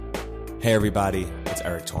Hey everybody, it's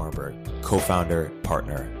Eric Torenberg, co-founder,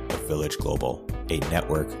 partner of Village Global, a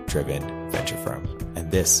network-driven venture firm.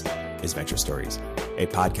 And this is Venture Stories, a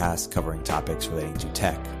podcast covering topics relating to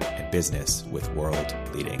tech and business with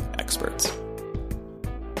world-leading experts.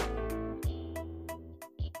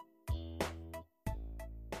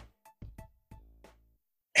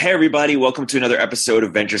 Hey everybody, welcome to another episode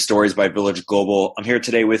of Venture Stories by Village Global. I'm here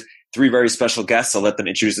today with three very special guests. I'll let them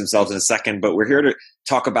introduce themselves in a second, but we're here to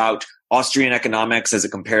talk about Austrian economics as it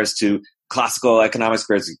compares to classical economics,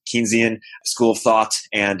 compares to Keynesian school of thought,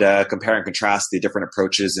 and compare and contrast the different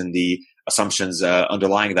approaches and the assumptions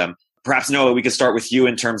underlying them. Perhaps, Noah, we could start with you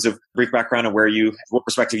in terms of brief background and what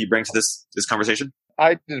perspective you bring to this conversation.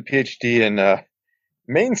 I did a PhD in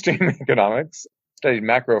mainstream economics, studied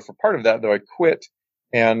macro for part of that, though I quit.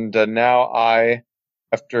 And now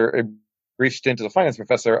after a brief stint as a finance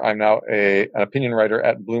professor, I'm now an opinion writer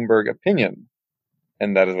at Bloomberg Opinion.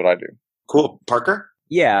 And that is what I do. Cool. Parker?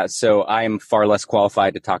 Yeah, so I'm far less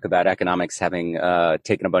qualified to talk about economics, having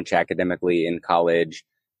taken a bunch academically in college,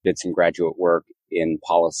 did some graduate work in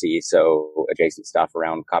policy, so adjacent stuff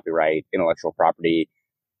around copyright, intellectual property,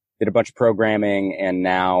 did a bunch of programming, and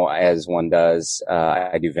now, as one does,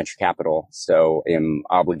 I do venture capital, so am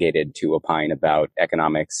obligated to opine about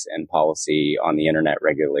economics and policy on the internet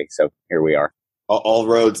regularly. So here we are. All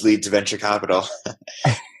roads lead to venture capital.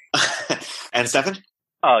 And Stephan?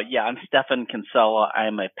 Yeah, I'm Stephan Kinsella.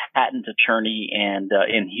 I'm a patent attorney and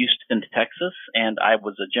in Houston, Texas, and I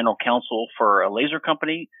was a general counsel for a laser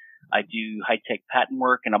company. I do high-tech patent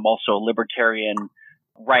work, and I'm also a libertarian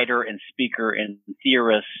writer and speaker and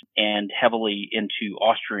theorist and heavily into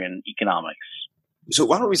Austrian economics. So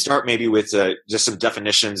why don't we start maybe with just some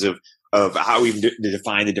definitions of how we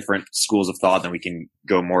define the different schools of thought, then we can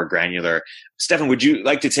go more granular. Stephan, would you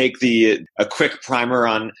like to take a quick primer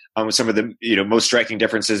on some of the most striking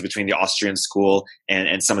differences between the Austrian school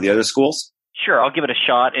and some of the other schools? Sure, I'll give it a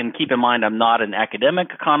shot, and keep in mind I'm not an academic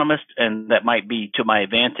economist, and that might be to my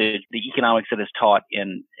advantage. The economics that is taught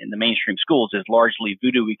in the mainstream schools is largely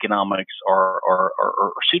voodoo economics or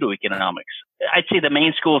pseudo-economics. I'd say the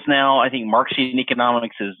main schools now, I think Marxian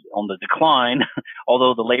economics is on the decline,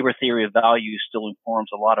 although the labor theory of value still informs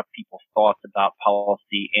a lot of people's thoughts about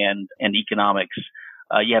policy and economics.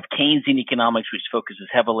 You have Keynesian economics, which focuses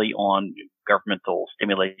heavily on governmental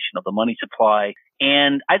stimulation of the money supply.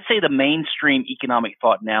 And I'd say the mainstream economic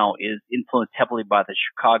thought now is influenced heavily by the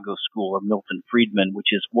Chicago school of Milton Friedman,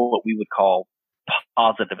 which is what we would call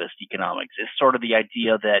positivist economics. It's sort of the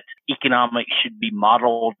idea that economics should be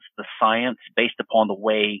modeled the science based upon the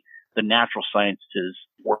way the natural sciences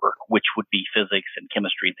work, which would be physics and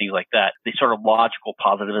chemistry and things like that. The sort of logical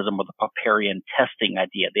positivism or the Popperian testing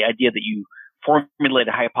idea, the idea that you formulate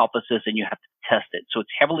a hypothesis and you have to test it. So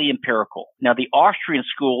it's heavily empirical. Now, the Austrian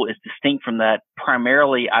school is distinct from that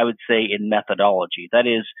primarily, I would say, in methodology. That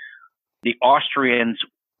is, the Austrians,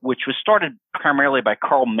 which was started primarily by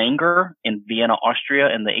Karl Menger in Vienna,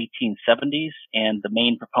 Austria in the 1870s, and the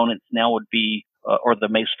main proponents now would be, or the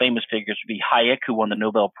most famous figures would be Hayek, who won the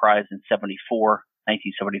Nobel Prize in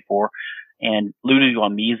 1974, and Ludwig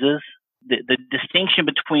von Mises. The distinction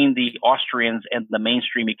between the Austrians and the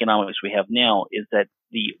mainstream economics we have now is that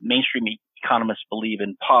the mainstream economists believe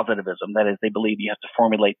in positivism. That is, they believe you have to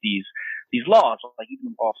formulate these laws, like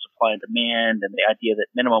even involve supply and demand, and the idea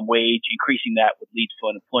that minimum wage, increasing that would lead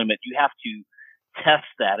to unemployment. You have to test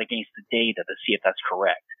that against the data to see if that's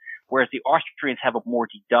correct. Whereas the Austrians have a more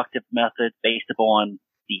deductive method based upon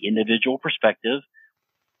the individual perspective,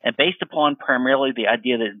 and based upon primarily the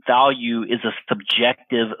idea that value is a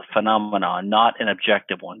subjective phenomenon, not an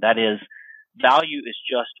objective one. That is, value is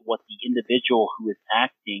just what the individual who is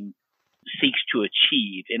acting seeks to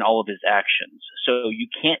achieve in all of his actions. So you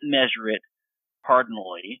can't measure it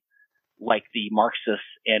cardinally like the Marxists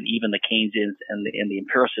and even the Keynesians and the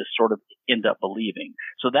empiricists sort of end up believing.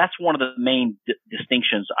 So that's one of the main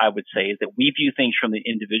distinctions, I would say, is that we view things from the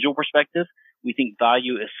individual perspective. We think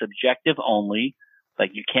value is subjective only.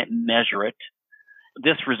 Like you can't measure it.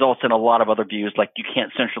 This results in a lot of other views, like you can't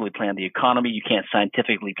centrally plan the economy. You can't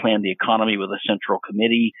scientifically plan the economy with a central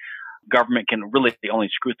committee. Government can really only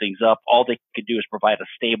screw things up. All they could do is provide a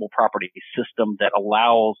stable property system that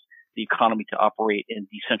allows the economy to operate in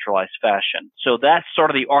decentralized fashion. So that's sort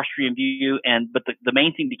of the Austrian view. But the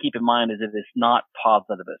main thing to keep in mind is that it's not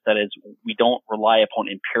positivist. That is, we don't rely upon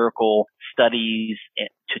empirical studies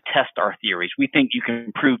to test our theories. We think you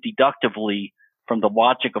can prove deductively from the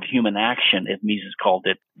logic of human action, as Mises called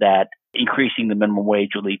it, that increasing the minimum wage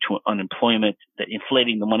would lead to unemployment, that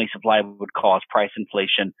inflating the money supply would cause price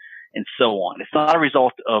inflation, and so on. It's not a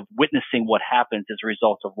result of witnessing what happens, it's a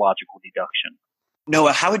result of logical deduction.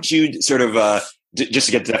 Noah, how would you sort of, just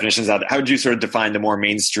to get the definitions out, how would you sort of define the more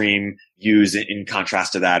mainstream views in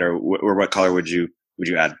contrast to that, or what color would you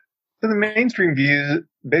add? So the mainstream view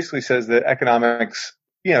basically says that economics,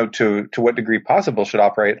 to what degree possible, should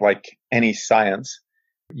operate like any science.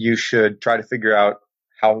 You should try to figure out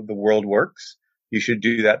how the world works. You should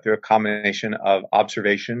do that through a combination of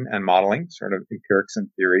observation and modeling, sort of empirics and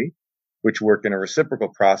theory, which work in a reciprocal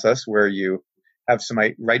process where you have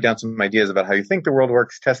write down some ideas about how you think the world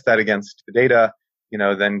works, test that against the data,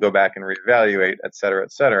 then go back and reevaluate, et cetera,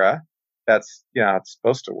 et cetera. That's, it's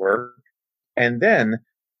supposed to work. And then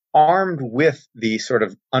armed with the sort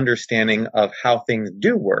of understanding of how things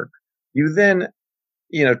do work, you then,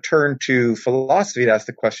 turn to philosophy to ask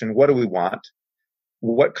the question, what do we want?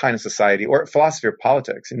 What kind of society, or philosophy or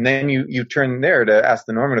politics? And then you turn there to ask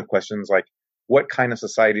the normative questions like, what kind of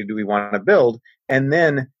society do we want to build? And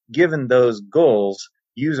then, given those goals,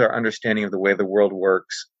 use our understanding of the way the world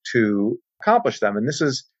works to accomplish them. And this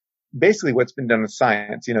is basically what's been done with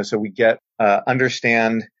science. So we get,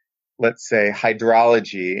 understand, let's say,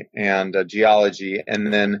 hydrology and geology,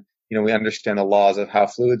 and then, we understand the laws of how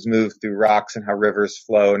fluids move through rocks and how rivers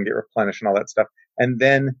flow and get replenished and all that stuff. And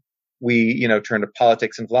then we, turn to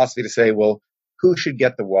politics and philosophy to say, well, who should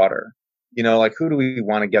get the water? Who do we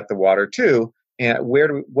want to get the water to? And what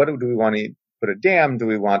do we want to put a dam? Do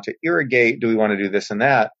we want to irrigate? Do we want to do this and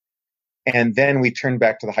that? And then we turn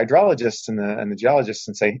back to the hydrologists and the geologists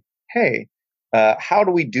and say, hey, how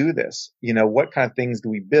do we do this? What kind of things do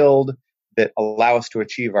we build that allow us to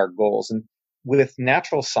achieve our goals? And with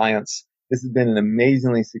natural science, this has been an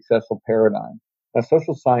amazingly successful paradigm. Now,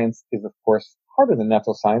 social science is, of course, harder than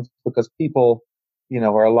natural science because people,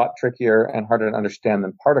 are a lot trickier and harder to understand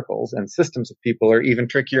than particles, and systems of people are even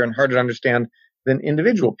trickier and harder to understand than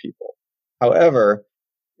individual people. However,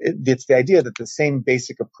 it's the idea that the same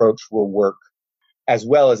basic approach will work as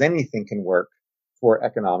well as anything can work for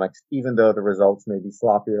economics, even though the results may be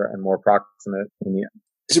sloppier and more proximate in the end.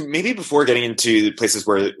 So maybe before getting into the places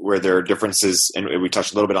where there are differences, and we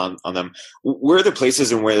touched a little bit on them, where are the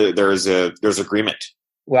places and where there's agreement?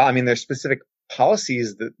 Well, there's specific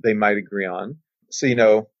policies that they might agree on.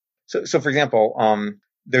 So, so for example,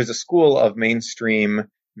 there's a school of mainstream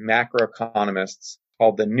macroeconomists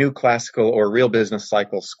called the New Classical or Real Business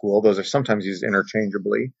Cycle School. Those are sometimes used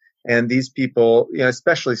interchangeably. And these people,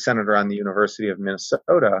 especially centered around the University of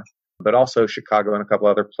Minnesota, but also Chicago and a couple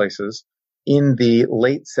other places, in the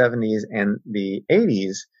late 70s and the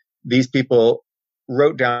 80s, these people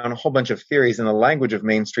wrote down a whole bunch of theories in the language of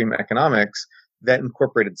mainstream economics that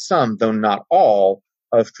incorporated some, though not all,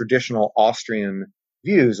 of traditional Austrian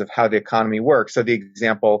views of how the economy works. So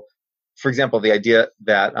for example, the idea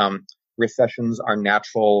that recessions are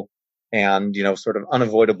natural and, sort of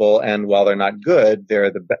unavoidable, and while they're not good,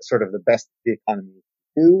 they're sort of the best the economy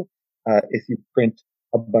can do. If you print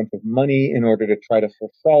a bunch of money in order to try to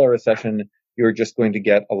forestall a recession, you're just going to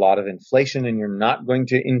get a lot of inflation, and you're not going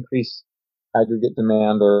to increase aggregate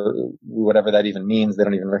demand, or whatever that even means. They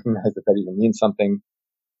don't even recognize that even means something.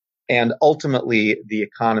 And ultimately, the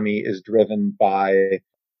economy is driven by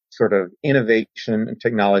sort of innovation and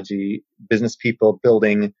technology, business people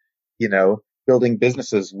building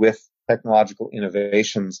businesses with technological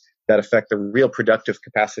innovations that affect the real productive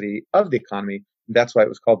capacity of the economy. That's why it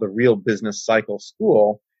was called the Real Business Cycle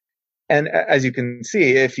School. And as you can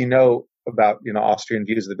see, if you know about, Austrian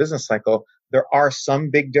views of the business cycle, there are some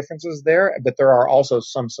big differences there, but there are also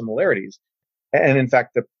some similarities. And in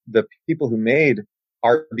fact, the people who made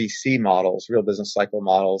RBC models, real business cycle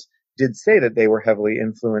models, did say that they were heavily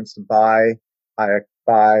influenced by Hayek,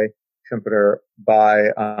 by Schumpeter, by,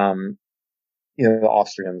 the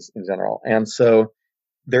Austrians in general. And so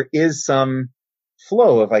there is some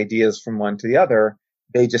flow of ideas from one to the other.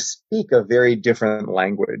 They just speak a very different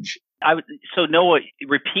language. So Noah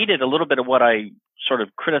repeated a little bit of what I sort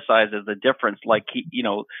of criticized as the difference. Like,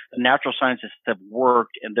 the natural sciences have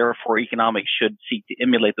worked, and therefore economics should seek to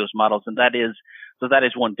emulate those models. And that is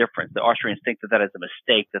one difference. The Austrians think that is a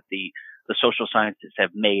mistake that the social sciences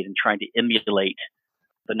have made in trying to emulate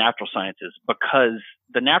the natural sciences, because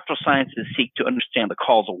the natural sciences seek to understand the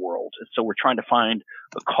causal world. And so we're trying to find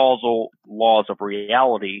the causal laws of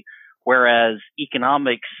reality, whereas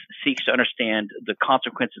economics seeks to understand the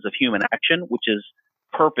consequences of human action, which is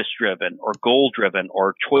purpose-driven or goal-driven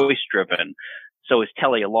or choice-driven. So it's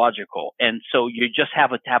teleological. And so you just have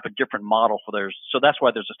to have a different model for theirs. So that's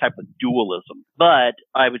why there's this type of dualism. But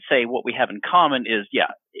I would say what we have in common is,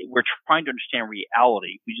 we're trying to understand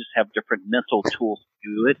reality. We just have different mental tools to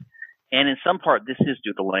do it. And in some part, this is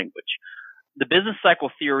due to language. the business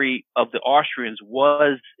cycle theory of the Austrians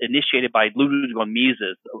was initiated by Ludwig von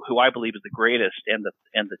Mises, who I believe is the greatest and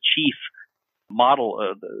the chief model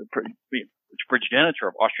of the progenitor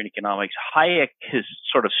of Austrian economics. Hayek, his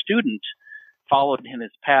sort of student, followed in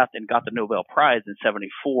his path and got the Nobel Prize in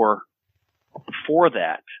 1974 for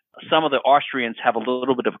that. Some of the Austrians have a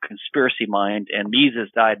little bit of a conspiracy mind, and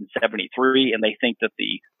Mises died in 1973, and they think that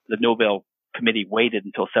the Nobel Committee waited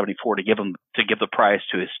until 1974 to give the prize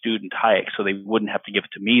to his student Hayek, so they wouldn't have to give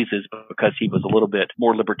it to Mises because he was a little bit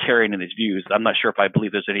more libertarian in his views. I'm not sure if I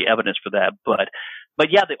believe there's any evidence for that, but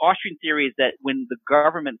yeah, the Austrian theory is that when the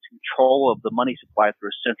government's control of the money supply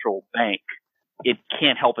through a central bank, it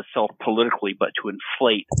can't help itself politically but to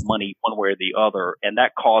inflate money one way or the other, and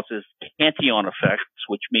that causes cantillon effects,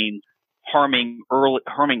 which means harming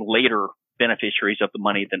later beneficiaries of the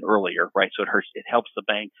money than earlier, right? So it helps the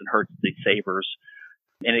banks and hurts the savers.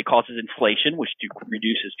 And it causes inflation, which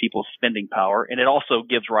reduces people's spending power. And it also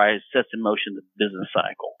sets in motion the business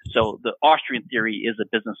cycle. So the Austrian theory is a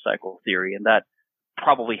business cycle theory, and that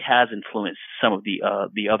probably has influenced some of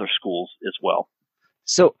the other schools as well.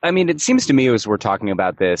 So, I mean, it seems to me as we're talking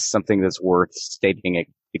about this, something that's worth stating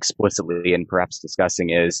explicitly and perhaps discussing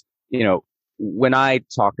is, when I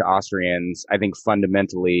talk to Austrians, I think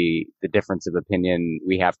fundamentally the difference of opinion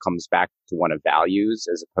we have comes back to one of values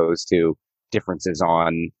as opposed to differences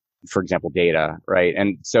on, for example, data, right?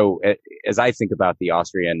 And so as I think about the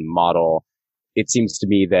Austrian model, it seems to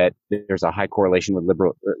me that there's a high correlation with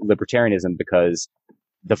libertarianism because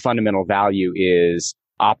the fundamental value is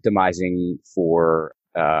optimizing for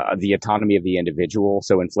the autonomy of the individual.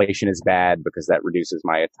 So inflation is bad because that reduces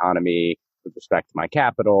my autonomy with respect to my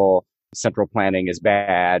capital. Central planning is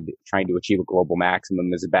bad. Trying to achieve a global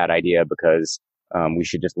maximum is a bad idea because we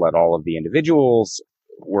should just let all of the individuals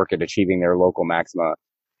work at achieving their local maxima.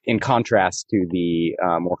 In contrast to the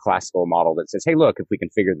more classical model that says, hey, look, if we can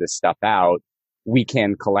figure this stuff out, we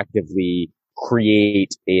can collectively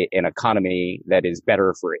create an economy that is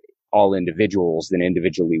better for all individuals than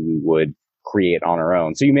individually we would create on our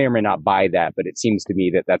own. So you may or may not buy that, but it seems to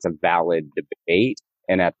me that that's a valid debate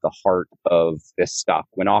and at the heart of this stuff,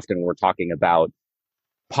 when often we're talking about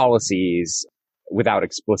policies without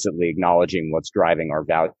explicitly acknowledging what's driving our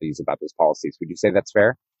values about those policies. Would you say that's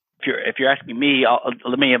fair? If you're asking me,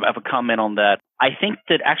 let me have a comment on that. I think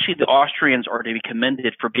that actually the Austrians are to be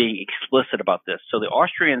commended for being explicit about this. So the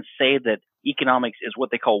Austrians say that economics is what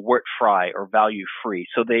they call wertfrei or value free.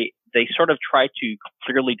 So they sort of try to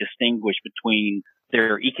clearly distinguish between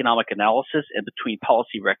their economic analysis and between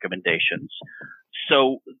policy recommendations.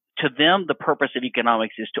 So to them, the purpose of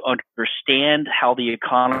economics is to understand how the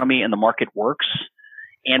economy and the market works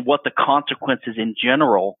and what the consequences in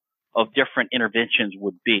general of different interventions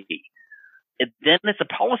would be. Then it's a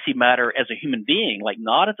policy matter as a human being, like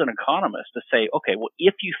not as an economist, to say, okay, well,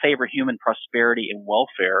 if you favor human prosperity and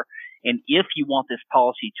welfare, and if you want this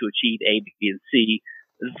policy to achieve A, B, and C,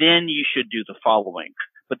 then you should do the following.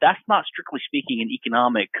 But that's not strictly speaking an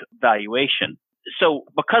economic valuation. So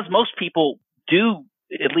because most people do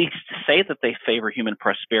at least say that they favor human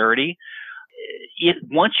prosperity,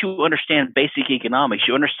 once you understand basic economics,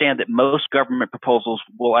 you understand that most government proposals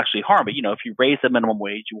will actually harm it. If you raise the minimum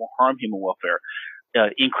wage, you will harm human welfare.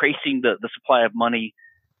 Increasing the supply of money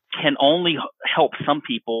can only help some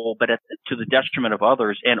people, but to the detriment of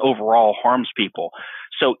others and overall harms people.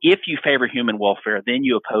 So if you favor human welfare, then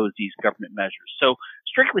you oppose these government measures. So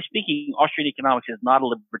strictly speaking, Austrian economics is not a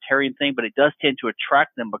libertarian thing, but it does tend to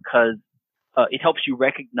attract them because it helps you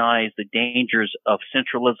recognize the dangers of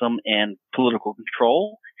centralism and political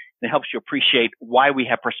control. And it helps you appreciate why we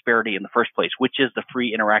have prosperity in the first place, which is the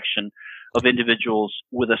free interaction of individuals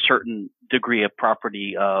with a certain degree of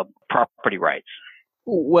property rights.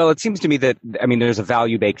 Well, it seems to me that, there's a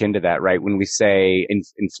value baked into that, right? When we say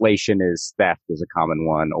inflation is theft is a common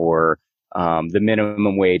one, or the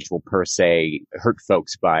minimum wage will per se hurt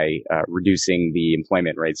folks by reducing the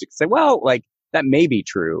employment rates. You can say, well, that may be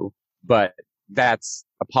true, but that's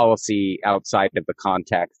a policy outside of the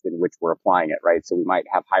context in which we're applying it, right? So we might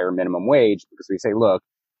have higher minimum wage because we say, look,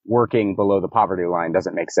 working below the poverty line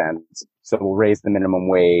doesn't make sense. So we'll raise the minimum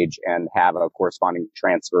wage and have a corresponding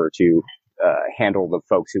transfer to handle the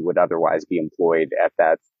folks who would otherwise be employed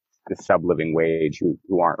at the sub-living wage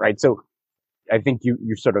who aren't, right? So I think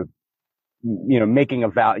you're sort of, making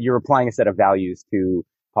you're applying a set of values to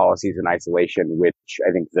policies in isolation, which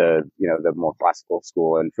I think the more classical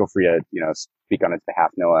school, and feel free to, speak on its behalf,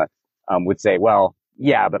 Noah, would say, well,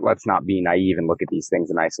 yeah, but let's not be naive and look at these things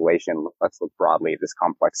in isolation. Let's look broadly at this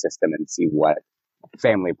complex system and see what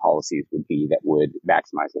family policies would be that would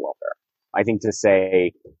maximize the welfare. I think to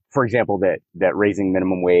say, for example, that raising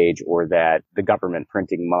minimum wage or that the government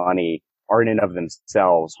printing money are in and of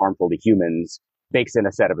themselves harmful to humans bakes in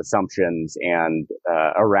a set of assumptions and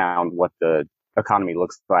around what the economy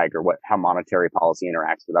looks like or how monetary policy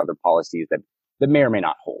interacts with other policies that may or may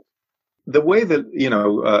not hold. The way that,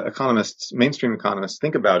 economists, mainstream economists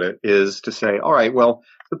think about it is to say, all right, well,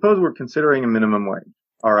 suppose we're considering a minimum wage.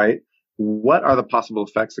 All right. What are the possible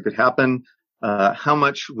effects that could happen? How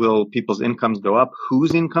much will people's incomes go up?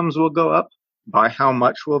 Whose incomes will go up? By how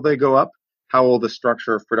much will they go up? How will the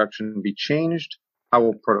structure of production be changed? How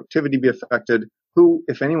will productivity be affected? Who,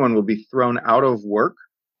 if anyone, will be thrown out of work?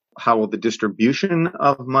 How will the distribution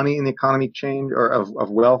of money in the economy change, or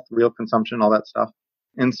of wealth, real consumption, all that stuff?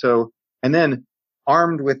 And then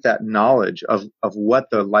armed with that knowledge of what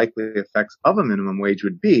the likely effects of a minimum wage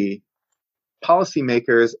would be,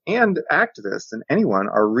 policymakers and activists and anyone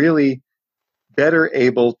are really better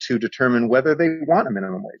able to determine whether they want a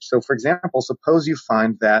minimum wage. So, for example, suppose you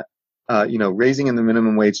find that, raising in the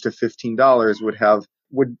minimum wage to $15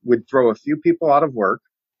 would throw a few people out of work,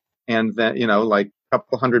 and then, like a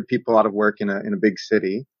couple hundred people out of work in a big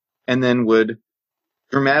city, and then would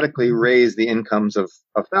dramatically raise the incomes of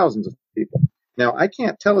thousands of people. Now, I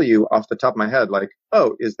can't tell you off the top of my head, like,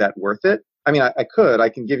 oh, is that worth it? I mean, I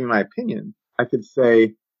can give you my opinion. I could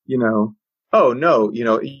say, oh, no,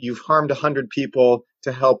 you've harmed 100 people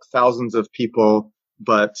to help thousands of people,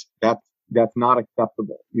 but that's not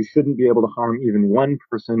acceptable. You shouldn't be able to harm even one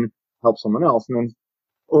person, help someone else. And then,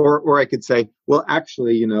 or I could say, well,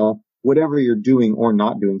 actually, whatever you're doing or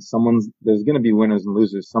not doing, there's going to be winners and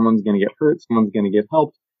losers. Someone's going to get hurt. Someone's going to get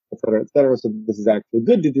helped, et cetera, et cetera. So this is actually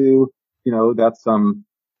good to do.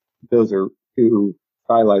 Those are two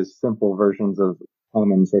stylized, simple versions of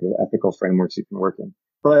common sort of ethical frameworks you can work in.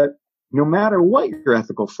 But no matter what your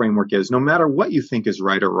ethical framework is, no matter what you think is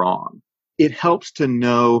right or wrong, it helps to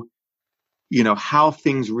know, how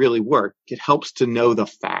things really work. It helps to know the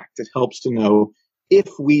facts. It helps to know if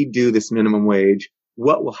we do this minimum wage,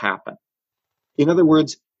 what will happen? In other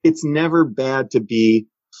words, it's never bad to be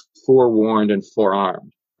forewarned and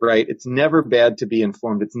forearmed, right? It's never bad to be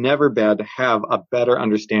informed. It's never bad to have a better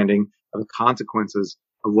understanding of the consequences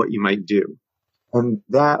of what you might do. And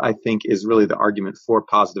that, I think, is really the argument for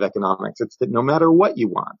positive economics. It's that no matter what you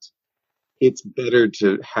want, it's better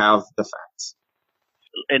to have the facts.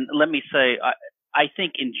 And let me say, I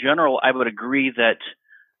think in general, I would agree that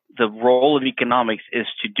the role of economics is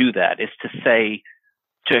to do that, is to say,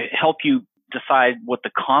 to help you decide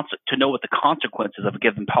to know what the consequences of a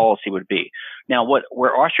given policy would be. Now,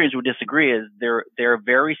 where Austrians would disagree is they're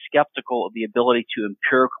very skeptical of the ability to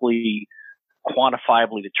empirically,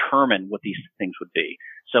 quantifiably determine what these things would be.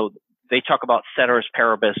 So they talk about ceteris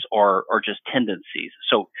paribus or just tendencies.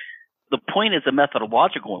 So the point is a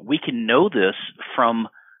methodological one. We can know this from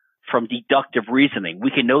deductive reasoning.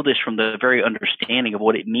 We can know this from the very understanding of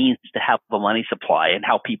what it means to have a money supply and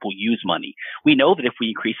how people use money. We know that if we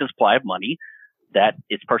increase the supply of money, that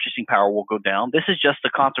its purchasing power will go down. This is just a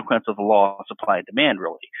consequence of the law of supply and demand,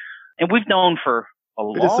 really. And we've known for a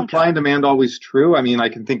long time. Is supply and demand always true? I mean, I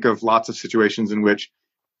can think of lots of situations in which,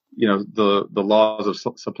 the laws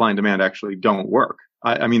of supply and demand actually don't work.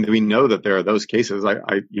 I mean, we know that there are those cases.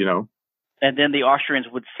 And then the Austrians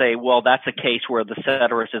would say, well, that's a case where the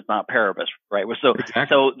ceteris is not paribus, right? So, exactly.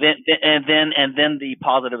 So then the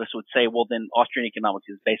positivists would say, well, then Austrian economics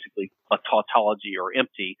is basically a tautology or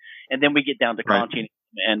empty. And then we get down to Kantian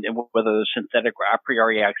and whether they're synthetic or a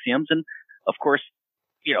priori axioms. And of course,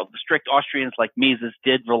 the strict Austrians like Mises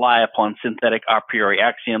did rely upon synthetic a priori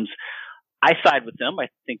axioms. I side with them. I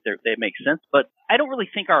think they make sense, but I don't really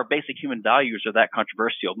think our basic human values are that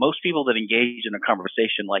controversial. Most people that engage in a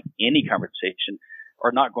conversation, like any conversation,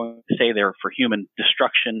 are not going to say they're for human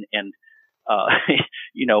destruction and,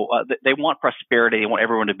 they want prosperity. They want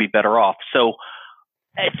everyone to be better off. So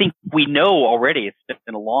I think we know already, it's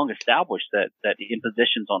been long established that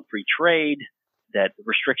impositions on free trade, that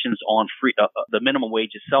restrictions on the minimum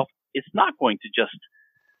wage itself, it's not going to just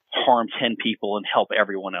harm 10 people and help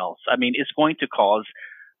everyone else. I mean, it's going to cause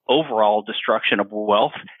overall destruction of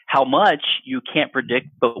wealth. How much you can't predict,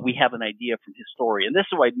 but we have an idea from history. And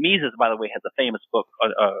this is why Mises, by the way, has a famous book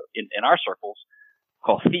in our circles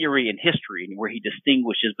called Theory and History, where he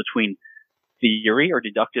distinguishes between theory or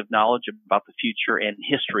deductive knowledge about the future and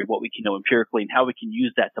history, what we can know empirically and how we can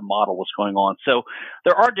use that to model what's going on. So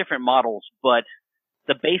there are different models, but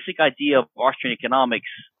the basic idea of Austrian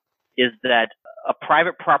economics is that a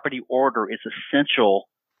private property order is essential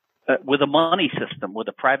with a money system, with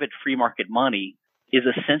a private free market money, is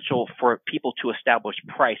essential for people to establish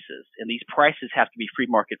prices. And these prices have to be free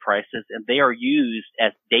market prices, and they are used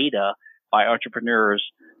as data by entrepreneurs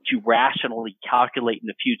to rationally calculate in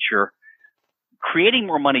the future. Creating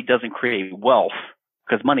more money doesn't create wealth,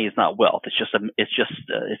 because money is not wealth. It's just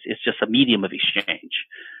a medium of exchange.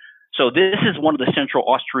 So this is one of the central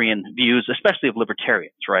Austrian views, especially of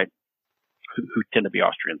libertarians, right? Who tend to be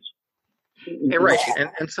Austrians. Right.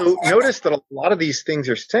 And so notice that a lot of these things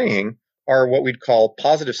you're saying are what we'd call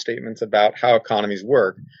positive statements about how economies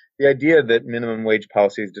work. The idea that minimum wage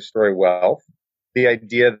policies destroy wealth, the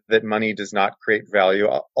idea that money does not create value,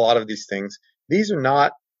 a lot of these things, these are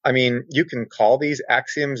not, I mean, you can call these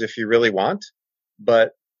axioms if you really want,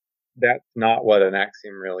 but that's not what an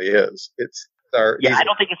axiom really is. I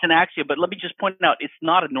don't think it's an axiom, but let me just point out, it's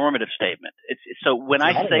not a normative statement. So when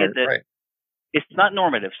I say that, right. It's not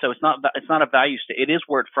normative, so it's not a value statement. It is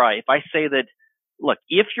word fry. If I say that, look,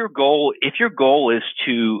 if your goal is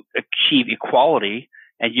to achieve equality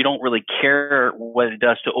and you don't really care what it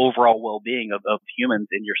does to overall well-being of humans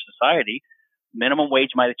in your society, minimum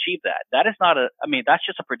wage might achieve that. That is not that's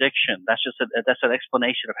just a prediction. That's an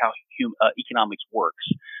explanation of how economics works.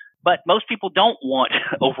 But most people don't want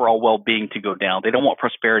overall well-being to go down. They don't want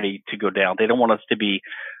prosperity to go down. They don't want us to be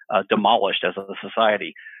demolished as a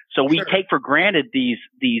society. So we take for granted these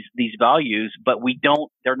values, but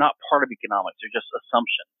they're not part of economics. They're just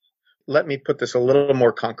assumptions. Let me put this a little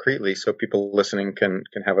more concretely so people listening can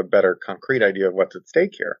have a better concrete idea of what's at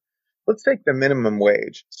stake here. Let's take the minimum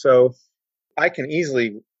wage. So I can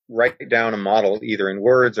easily write down a model either in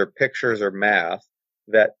words or pictures or math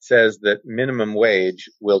that says that minimum wage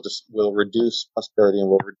will reduce prosperity and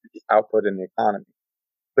will reduce output in the economy.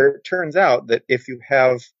 But it turns out that if you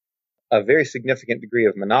have a very significant degree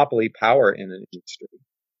of monopoly power in an industry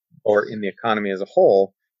or in the economy as a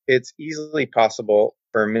whole, it's easily possible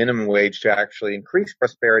for minimum wage to actually increase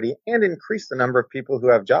prosperity and increase the number of people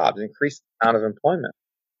who have jobs, increase the amount of employment.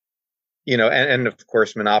 And of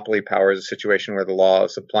course, monopoly power is a situation where the law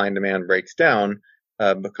of supply and demand breaks down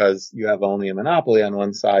because you have only a monopoly on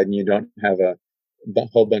one side and you don't have a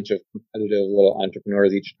whole bunch of competitive little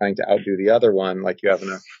entrepreneurs each trying to outdo the other one like you have in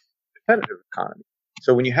a competitive economy.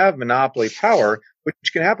 So when you have monopoly power,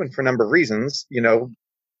 which can happen for a number of reasons,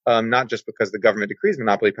 not just because the government decrees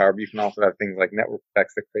monopoly power, but you can also have things like network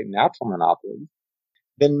effects that create natural monopolies,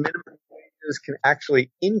 then minimum wages can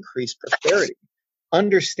actually increase prosperity.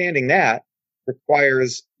 Understanding that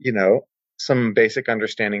requires, some basic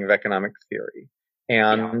understanding of economic theory.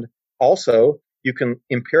 And also you can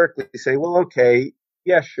empirically say, well, okay,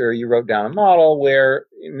 yeah, sure, you wrote down a model where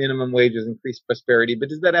minimum wages increase prosperity, but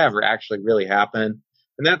does that ever actually really happen?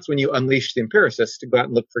 And that's when you unleash the empiricists to go out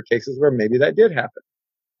and look for cases where maybe that did happen.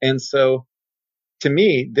 And so to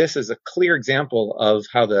me, this is a clear example of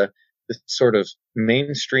how the sort of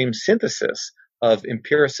mainstream synthesis of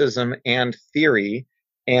empiricism and theory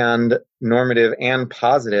and normative and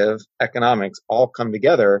positive economics all come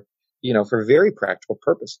together, for very practical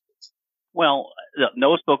purposes. Well,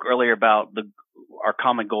 Noah spoke earlier about our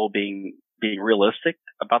common goal being realistic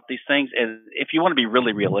about these things. And if you want to be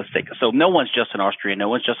really realistic, so no one's just an Austrian, no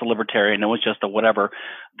one's just a libertarian, no one's just a whatever.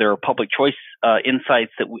 There are public choice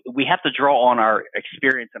insights that we have to draw on our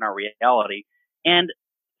experience and our reality. And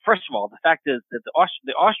first of all, the fact is that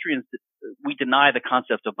the Austrians, we deny the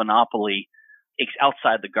concept of monopoly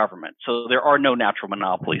outside the government. So there are no natural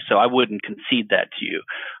monopolies. So I wouldn't concede that to you.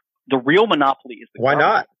 The real monopoly is the government. Why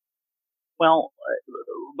not? Well,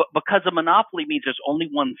 because a monopoly means there's only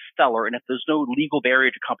one seller, and if there's no legal barrier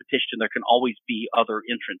to competition, there can always be other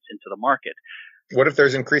entrants into the market. What if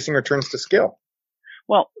there's increasing returns to skill?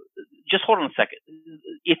 Well, just hold on a second.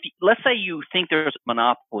 Let's say you think there's a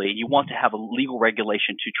monopoly, you want to have a legal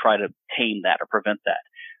regulation to try to tame that or prevent that.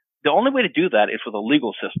 The only way to do that is with a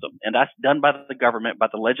legal system, and that's done by the government, by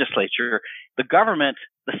the legislature. The government,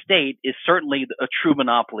 the state, is certainly a true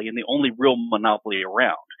monopoly and the only real monopoly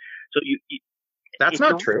around. So that's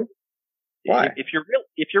not true. Why? If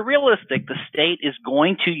you're realistic, the state is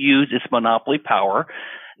going to use its monopoly power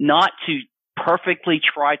not to perfectly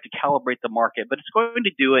try to calibrate the market, but it's going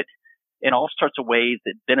to do it in all sorts of ways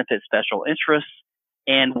that benefit special interests,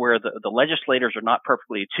 and where the legislators are not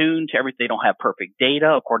perfectly attuned to everything. They don't have perfect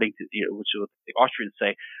data, according to which is what the Austrians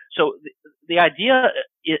say. So the idea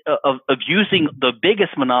of using the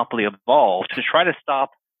biggest monopoly of all to try to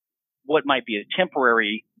stop what might be a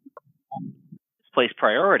temporary misplaced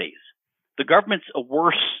priorities. The government's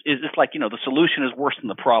the solution is worse than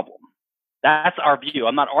the problem. That's our view.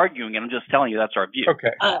 I'm not arguing it. I'm just telling you that's our view.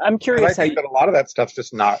 Okay. I'm curious. I think that a lot of that stuff's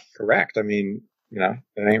just not correct. I mean, it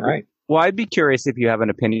ain't right. Well, I'd be curious if you have an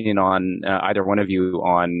opinion on either one of you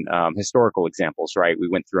on historical examples, right? We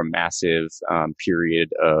went through a massive period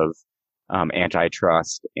of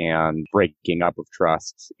antitrust and breaking up of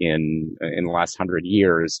trusts in the last 100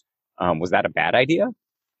 years. Was that a bad idea?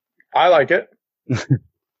 I like it.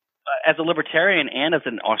 As a libertarian and as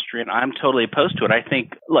an Austrian, I'm totally opposed to it. I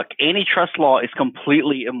think, look, antitrust law is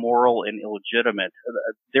completely immoral and illegitimate.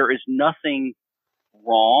 There is nothing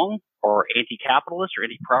wrong or anti-capitalist or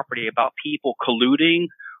anti-property about people colluding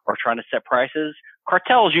or trying to set prices.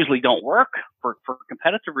 Cartels usually don't work for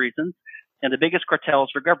competitive reasons. And the biggest cartels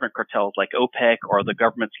are government cartels like OPEC or the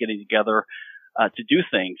governments getting together to do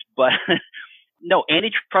things. But no,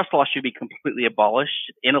 antitrust law should be completely abolished.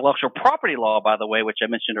 Intellectual property law, by the way, which I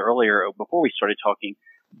mentioned earlier before we started talking,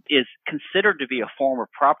 is considered to be a form of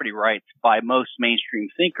property rights by most mainstream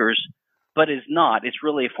thinkers, but is not. It's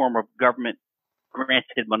really a form of government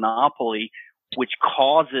granted monopoly, which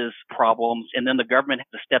causes problems, and then the government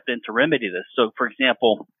has to step in to remedy this. So, for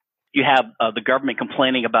example, you have the government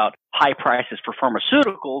complaining about high prices for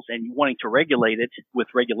pharmaceuticals and wanting to regulate it with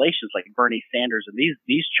regulations like Bernie Sanders and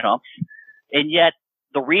these chumps. And yet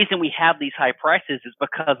the reason we have these high prices is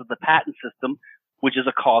because of the patent system, which is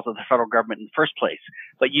a cause of the federal government in the first place.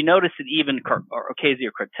 But you notice that even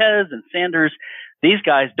Ocasio-Cortez and Sanders, these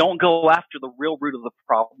guys don't go after the real root of the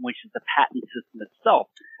problem, which is the patent system itself.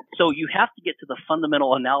 So you have to get to the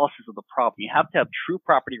fundamental analysis of the problem. You have to have true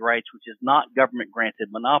property rights, which is not government-granted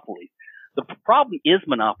monopolies. The problem is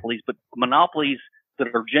monopolies, but monopolies that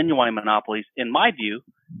are genuine monopolies, in my view,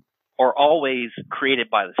 are always created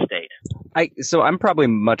by the state. So I'm probably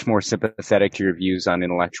much more sympathetic to your views on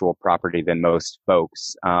intellectual property than most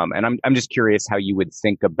folks. And I'm just curious how you would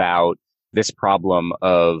think about this problem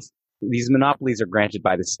of these monopolies are granted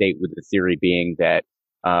by the state, with the theory being that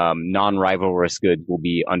non-rivalrous goods will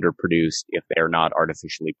be underproduced if they're not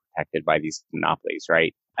artificially protected by these monopolies,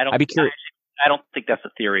 right? I'd be curious. I don't think that's a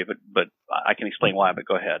theory, but I can explain why, but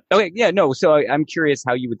go ahead. Okay, yeah, no. So I'm curious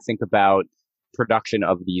how you would think about production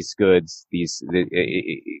of these goods,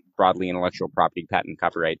 broadly intellectual property, patent,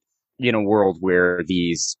 copyright, in a world where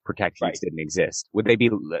these protections didn't exist. Would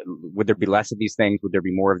there be less of these things? Would there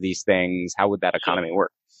be more of these things? How would that economy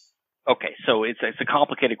work? Okay, so it's a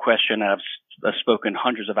complicated question. I've spoken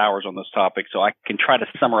hundreds of hours on this topic, so I can try to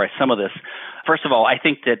summarize some of this. First of all, I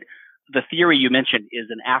think that the theory you mentioned is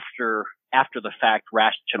an after the fact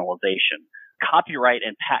rationalization. Copyright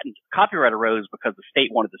arose because the state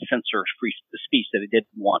wanted to censor free speech that it didn't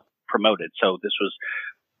want promoted. So this was,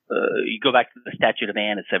 you go back to the Statute of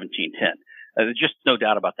Anne in 1710. There's just no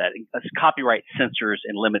doubt about that. Copyright censors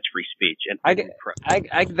and limits free speech.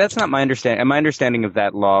 And that's not my understanding. My understanding of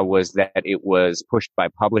that law was that it was pushed by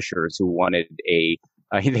publishers who wanted they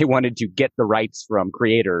wanted to get the rights from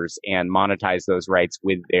creators and monetize those rights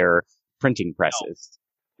with their printing presses.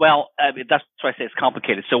 Well, that's why I say it's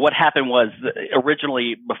complicated. So what happened was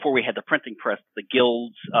originally, before we had the printing press, the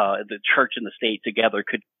guilds, the church and the state together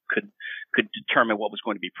could determine what was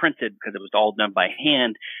going to be printed because it was all done by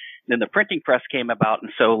hand. Then the printing press came about,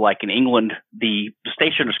 and so like in England, the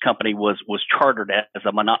stationer's company was chartered as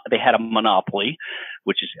they had a monopoly,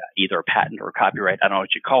 which is either a patent or a copyright. I don't know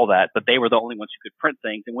what you call that, but they were the only ones who could print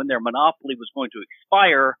things. And when their monopoly was going to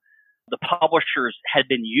expire, the publishers had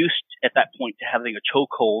been used at that point to having a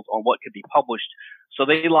chokehold on what could be published. So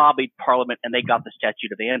they lobbied Parliament and they got the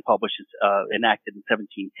Statute of Anne enacted in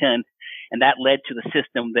 1710. And that led to the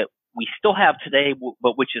system that we still have today,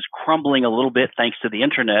 but which is crumbling a little bit thanks to the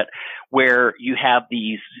internet, where you have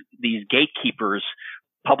these gatekeepers,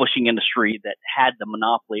 publishing industry that had the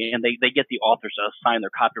monopoly, and they get the authors to assign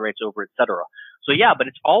their copyrights over, et cetera. So yeah, but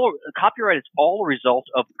copyright is all a result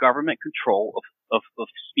of government control of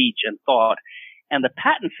speech and thought. And the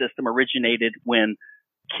patent system originated when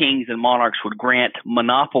kings and monarchs would grant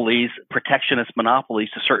monopolies, protectionist monopolies,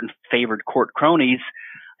 to certain favored court cronies.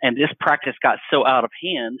 And this practice got so out of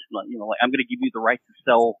hand, like I'm going to give you the right to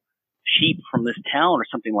sell sheep from this town or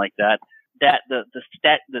something like that, that the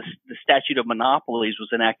statute of monopolies was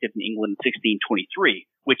enacted in England in 1623,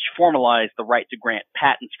 which formalized the right to grant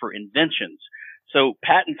patents for inventions. So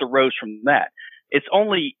patents arose from that. It's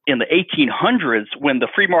only in the 1800s when the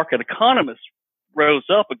free market economists rose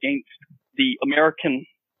up against the American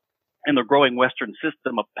and the growing Western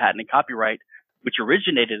system of patent and copyright, which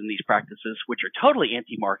originated in these practices, which are totally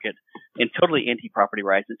anti-market and totally anti-property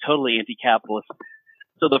rights and totally anti-capitalist.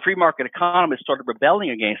 So the free market economists started rebelling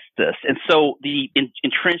against this. And so the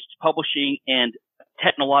entrenched publishing and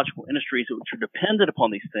technological industries, which are dependent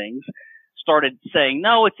upon these things, started saying,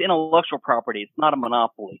 no, it's intellectual property. It's not a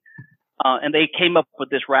monopoly. And they came up with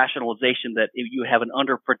this rationalization that if you have an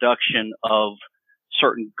underproduction of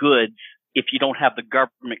certain goods, if you don't have the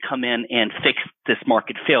government come in and fix this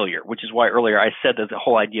market failure, which is why earlier I said that the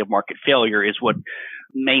whole idea of market failure is what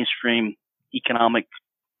mainstream economic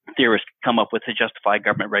theorists come up with to justify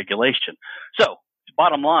government regulation. So,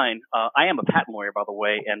 bottom line, I am a patent lawyer, by the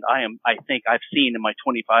way, and I think I've seen in my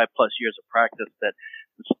 25 plus years of practice that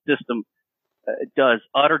the system does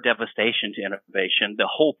utter devastation to innovation. The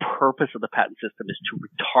whole purpose of the patent system is to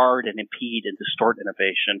retard and impede and distort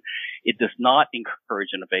innovation. It does not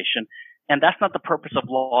encourage innovation. And that's not the purpose of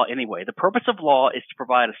law anyway. The purpose of law is to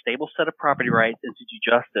provide a stable set of property rights and to do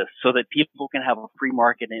justice so that people can have a free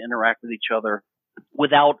market and interact with each other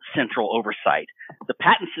without central oversight. The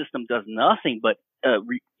patent system does nothing but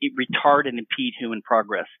retard and impede human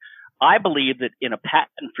progress. I believe that in a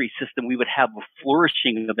patent-free system, we would have a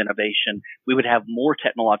flourishing of innovation. We would have more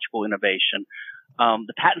technological innovation.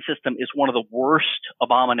 The patent system is one of the worst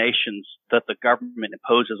abominations that the government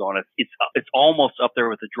imposes on us. It's almost up there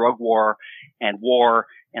with the drug war and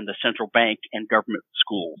the central bank and government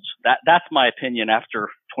schools. That's my opinion after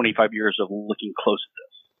 25 years of looking close at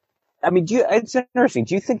this. I mean, it's interesting.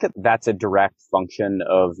 Do you think that that's a direct function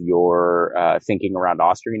of your thinking around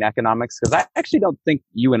Austrian economics? Because I actually don't think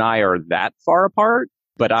you and I are that far apart,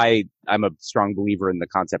 but I'm a strong believer in the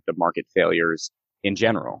concept of market failures in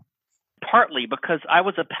general. Partly because I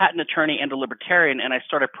was a patent attorney and a libertarian, and I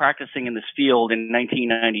started practicing in this field in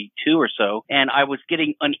 1992 or so, and I was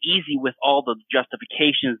getting uneasy with all the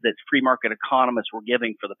justifications that free market economists were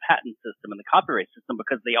giving for the patent system and the copyright system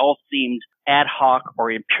because they all seemed ad hoc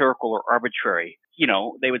or empirical or arbitrary. You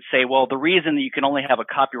know, they would say, well, the reason that you can only have a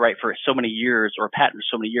copyright for so many years or a patent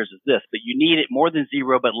for so many years is this, but you need it more than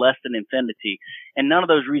zero but less than infinity. And none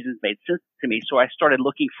of those reasons made sense to me, so I started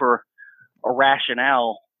looking for a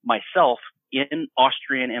rationale myself in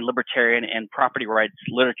Austrian and libertarian and property rights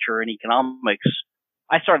literature and economics.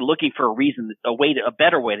 I started looking for a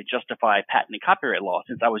better way to justify patent and copyright law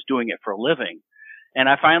since I was doing it for a living. And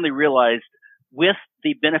I finally realized with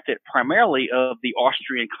the benefit primarily of the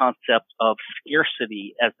Austrian concept of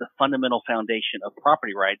scarcity as the fundamental foundation of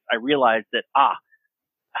property rights, I realized that,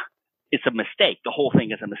 it's a mistake. The whole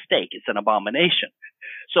thing is a mistake. It's an abomination.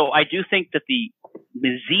 So I do think that the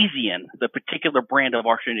Misesian, the particular brand of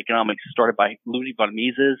Austrian economics started by Ludwig von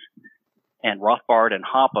Mises and Rothbard and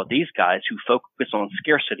Hoppe, these guys who focus on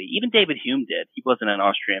scarcity. Even David Hume did. He wasn't an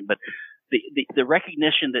Austrian, but the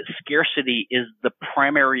recognition that scarcity is the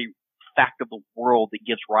primary fact of the world that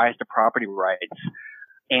gives rise to property rights.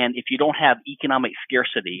 And if you don't have economic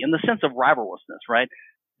scarcity in the sense of rivalrousness, right,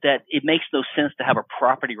 that it makes no sense to have a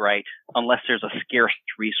property right unless there's a scarce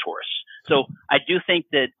resource. So I do think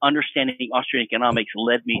that understanding Austrian economics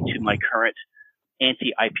led me to my current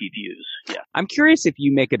anti-IP views. Yeah. I'm curious if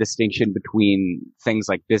you make a distinction between things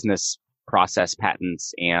like business process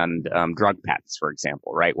patents and drug patents, for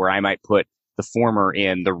example, right? Where I might put the former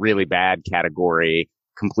in the really bad category,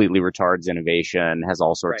 completely retards innovation, has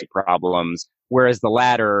all sorts of problems, whereas the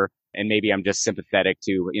latter, and maybe I'm just sympathetic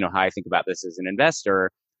to, how I think about this as an investor,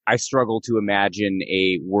 I struggle to imagine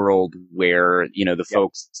a world where, the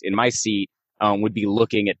folks in my seat would be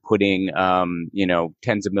looking at putting,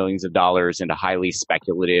 tens of millions of dollars into highly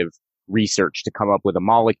speculative research to come up with a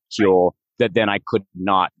molecule that then I could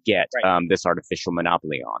not get this artificial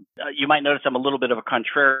monopoly on. You might notice I'm a little bit of a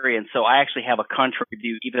contrarian, so I actually have a contrary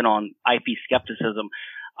view even on IP skepticism.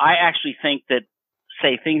 I actually think that,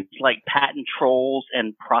 say, things like patent trolls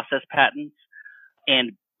and process patents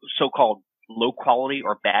and so-called low quality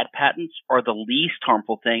or bad patents are the least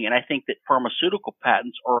harmful thing. And I think that pharmaceutical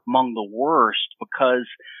patents are among the worst because,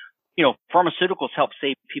 pharmaceuticals help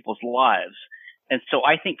save people's lives. And so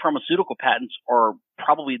I think pharmaceutical patents are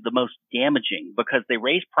probably the most damaging because they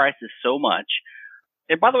raise prices so much.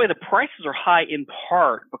 And by the way, the prices are high in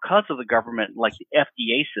part because of the government, like the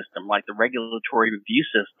FDA system, like the regulatory review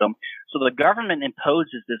system. So the government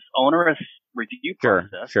imposes this onerous review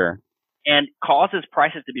process. Sure. And causes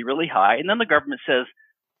prices to be really high. And then the government says,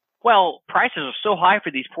 well, prices are so high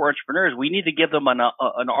for these poor entrepreneurs, we need to give them an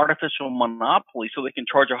artificial monopoly so they can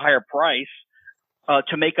charge a higher price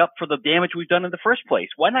to make up for the damage we've done in the first place.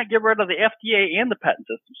 Why not get rid of the FDA and the patent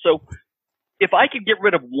system? So if I could get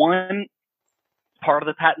rid of one part of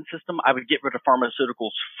the patent system, I would get rid of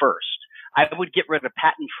pharmaceuticals first. I would get rid of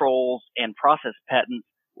patent trolls and process patents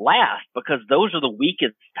last because those are the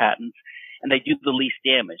weakest patents. And they do the least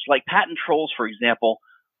damage. Like patent trolls, for example,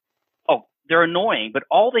 they're annoying, but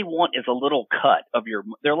all they want is a little cut of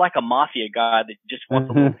they're like a mafia guy that just wants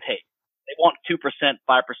a little take. They want 2%,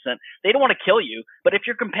 5%. They don't want to kill you, but if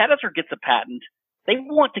your competitor gets a patent, they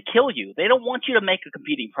want to kill you. They don't want you to make a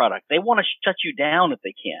competing product. They want to shut you down if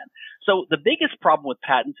they can. So the biggest problem with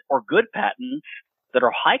patents are good patents that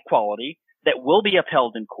are high quality, that will be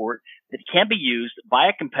upheld in court, that can be used by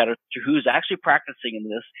a competitor who's actually practicing in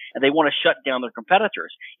this, and they want to shut down their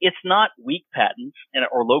competitors. It's not weak patents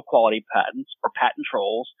or low quality patents or patent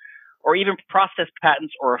trolls or even process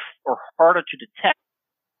patents or harder to detect,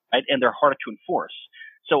 right? And they're harder to enforce.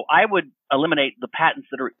 So I would eliminate the patents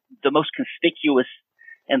that are the most conspicuous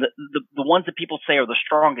and the ones that people say are the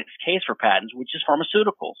strongest case for patents, which is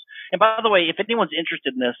pharmaceuticals. And by the way, if anyone's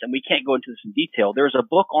interested in this, and we can't go into this in detail, there's a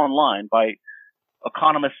book online by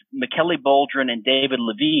economists Michele Boldrin and David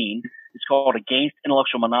Levine. It's called Against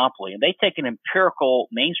Intellectual Monopoly. And they take an empirical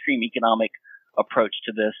mainstream economic approach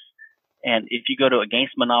to this. And if you go to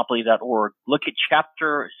againstmonopoly.org, look at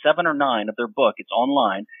chapter 7 or 9 of their book. It's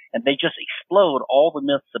online. And they just explode all the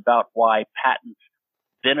myths about why patents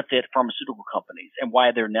benefit pharmaceutical companies and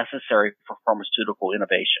why they're necessary for pharmaceutical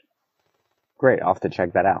innovation. Great. I'll have to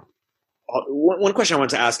check that out. One question I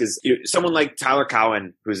want to ask is, someone like Tyler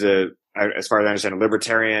Cowen, who's as far as I understand, a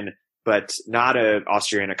libertarian, but not an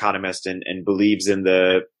Austrian economist, and believes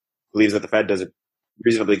that the Fed does a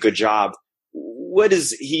reasonably good job. What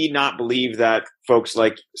does he not believe that folks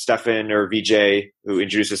like Stephan or Vijay, who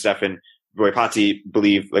introduces Stephan Boyapati,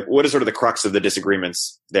 believe? Like, what is sort of the crux of the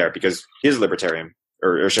disagreements there? Because he's a libertarian,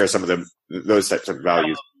 or shares some of those types of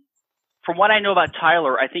values. From what I know about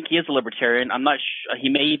Tyler, I think he is a libertarian. I'm not sure. He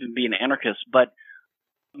may even be an anarchist, but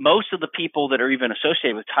most of the people that are even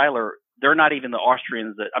associated with Tyler, they're not even the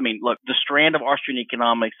Austrians look, the strand of Austrian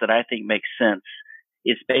economics that I think makes sense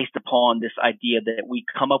is based upon this idea that we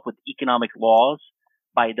come up with economic laws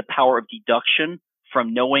by the power of deduction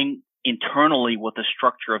from knowing internally what the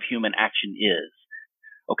structure of human action is.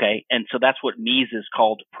 Okay. And so that's what Mises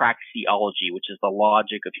called praxeology, which is the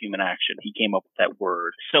logic of human action. He came up with that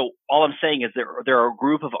word. So all I'm saying is there are a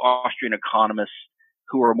group of Austrian economists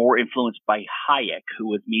who are more influenced by Hayek, who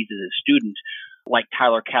was Mises' student, like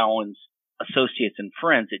Tyler Cowen's associates and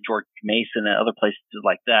friends at George Mason and other places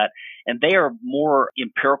like that. And they are more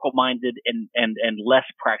empirical minded and less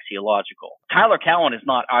praxeological. Tyler Cowen is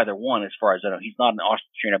not either one, as far as I know. He's not an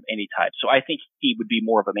Austrian of any type. So I think he would be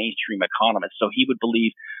more of a mainstream economist. So he would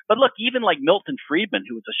believe, but look, even like Milton Friedman,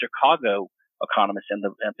 who was a Chicago economist and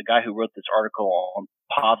the guy who wrote this article on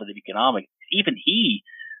positive economics, even he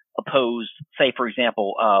opposed, say, for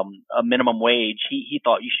example, a minimum wage. He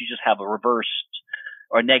thought you should just have a reversed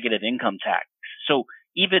or negative income tax. So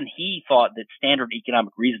even he thought that standard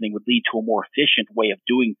economic reasoning would lead to a more efficient way of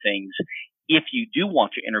doing things if you do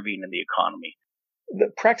want to intervene in the economy.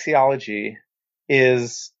 The praxeology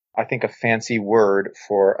is, I think, a fancy word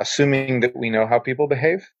for assuming that we know how people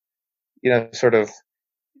behave. Sort of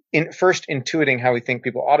first intuiting how we think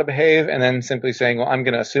people ought to behave, and then simply saying, well, I'm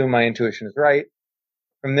going to assume my intuition is right.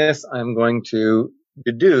 From this, I'm going to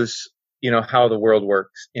deduce, how the world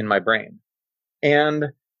works in my brain. And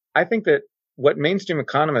I think that what mainstream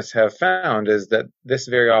economists have found is that this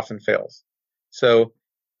very often fails. So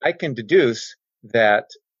I can deduce that,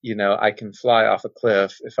 I can fly off a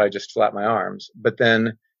cliff if I just flap my arms. But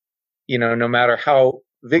then, no matter how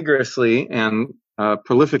vigorously and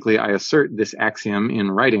prolifically I assert this axiom in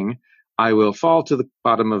writing, I will fall to the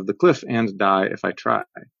bottom of the cliff and die if I try.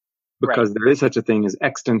 Because right. There is such a thing as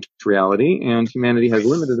extant reality, and humanity has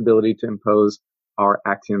limited ability to impose our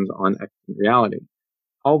axioms on extant reality.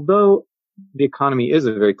 Although the economy is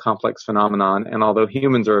a very complex phenomenon, and although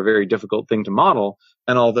humans are a very difficult thing to model,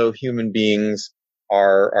 and although human beings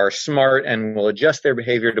are smart and will adjust their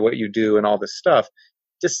behavior to what you do and all this stuff,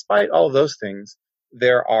 despite all of those things,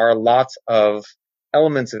 there are lots of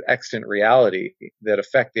elements of extant reality that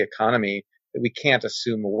affect the economy that we can't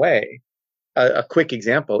assume away. A quick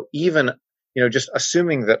example, even, just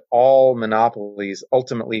assuming that all monopolies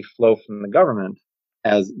ultimately flow from the government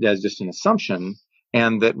as just an assumption,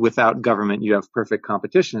 and that without government you have perfect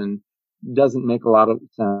competition, doesn't make a lot of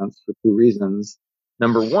sense for two reasons.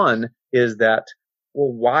 Number one is that,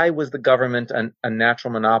 well, why was the government a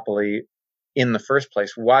natural monopoly in the first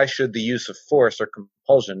place? Why should the use of force or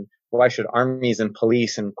compulsion, why should armies and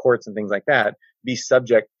police and courts and things like that be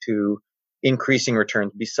subject to increasing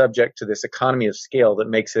returns, be subject to this economy of scale that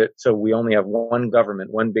makes it so we only have one government,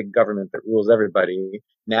 one big government that rules everybody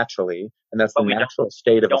naturally, and that's the natural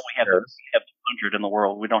state of affairs. We have 200 in the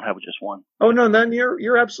world. We don't have just one. Oh no, then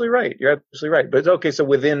you're absolutely right. You're absolutely right. But okay, so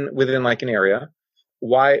within like an area,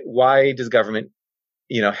 why does government,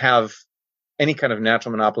 have any kind of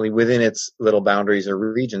natural monopoly within its little boundaries or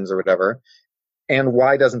regions or whatever? And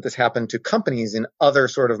why doesn't this happen to companies in other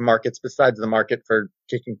sort of markets besides the market for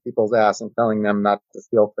kicking people's ass and telling them not to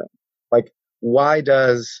steal things? Like, why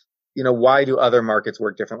do other markets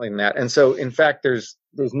work differently than that? And so, in fact, there's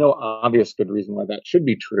no obvious good reason why that should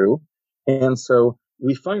be true. And so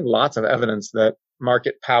we find lots of evidence that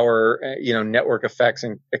market power, network effects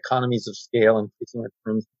and economies of scale, increasing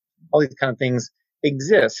returns, all these kind of things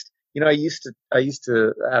exist. I used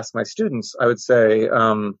to ask my students, I would say,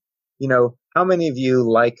 how many of you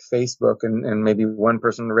like Facebook? And maybe one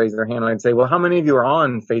person would raise their hand, and I'd say, well, how many of you are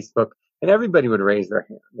on Facebook? And everybody would raise their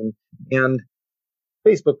hand. And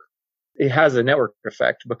Facebook, it has a network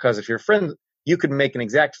effect, because if you're friends, you could make an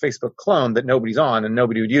exact Facebook clone that nobody's on and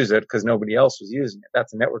nobody would use it because nobody else was using it.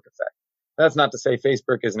 That's a network effect. That's not to say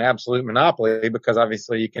Facebook is an absolute monopoly, because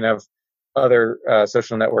obviously you can have other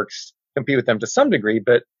social networks compete with them to some degree,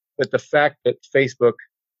 but the fact that Facebook,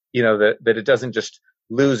 that it doesn't just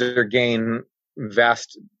lose or gain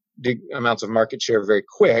vast amounts of market share very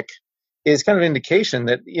quick is kind of an indication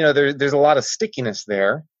that, there's a lot of stickiness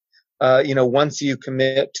there. Once you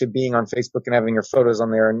commit to being on Facebook and having your photos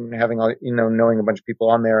on there and having all, knowing a bunch of people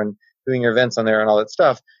on there and doing your events on there and all that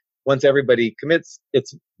stuff, once everybody commits,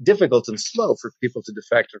 it's difficult and slow for people to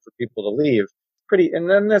defect or for people to leave. And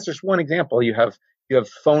then that's just one example. You have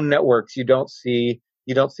phone networks. You don't see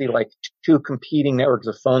like two competing networks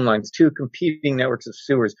of phone lines, two competing networks of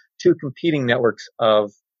sewers, two competing networks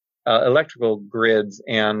of electrical grids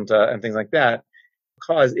and things like that,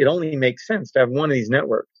 because it only makes sense to have one of these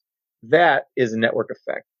networks. That is a network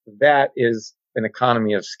effect. That is an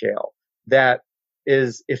economy of scale. That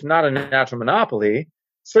is, if not a natural monopoly,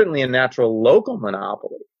 certainly a natural local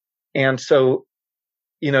monopoly. And so,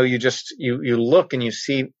 you look and you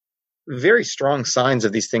see very strong signs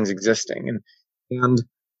of these things existing. And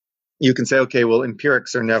you can say, okay, well,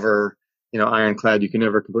 empirics are never, ironclad. You can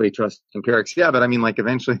never completely trust empirics. Yeah, but I mean, like,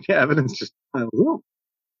 eventually the evidence just piles up.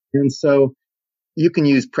 And so you can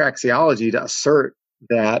use praxeology to assert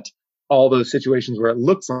that all those situations where it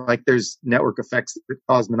looks like there's network effects that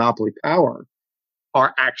cause monopoly power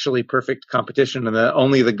are actually perfect competition, and that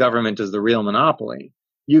only the government is the real monopoly.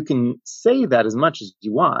 You can say that as much as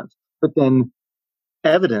you want, but then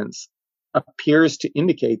evidence appears to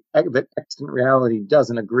indicate that extant reality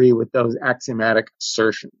doesn't agree with those axiomatic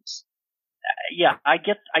assertions. Yeah, I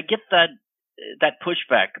get that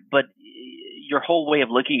pushback, but your whole way of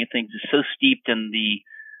looking at things is so steeped in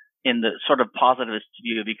the sort of positivist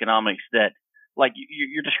view of economics that, like,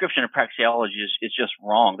 your description of praxeology is just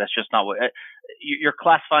wrong. That's just not what you're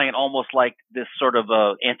classifying it, almost like this sort of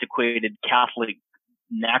antiquated Catholic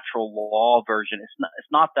natural law version.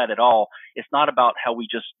 It's not that at all. It's not about how we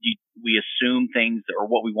assume things or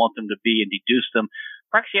what we want them to be and deduce them.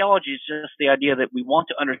 Praxeology is just the idea that we want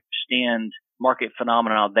to understand market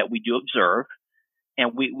phenomena that we do observe,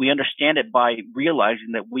 and we understand it by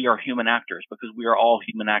realizing that we are human actors, because we are all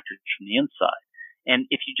human actors from the inside. And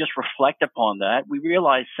if you just reflect upon that, we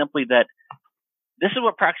realize simply that this is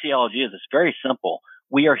what praxeology is. It's very simple.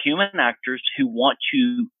 We are human actors who want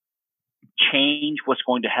to change what's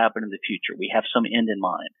going to happen in the future. We have some end in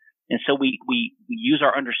mind. And so we use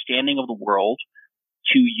our understanding of the world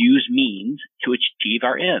to use means to achieve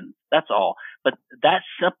our ends. That's all. But that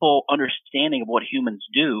simple understanding of what humans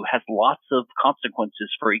do has lots of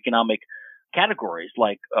consequences for economic categories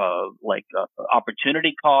like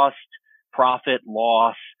opportunity cost, profit,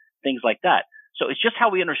 loss, things like that. So it's just how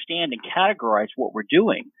we understand and categorize what we're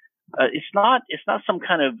doing. It's not some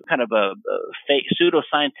kind of a fake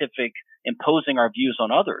pseudoscientific imposing our views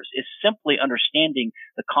on others. It's simply understanding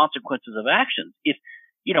the consequences of actions. If,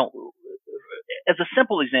 as a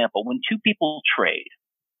simple example, when two people trade,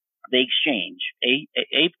 they exchange. A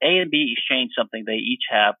and B exchange something they each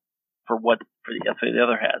have for the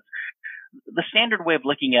other has. The standard way of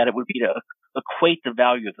looking at it would be to equate the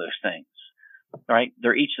value of those things. Right?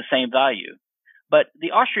 They're each the same value. But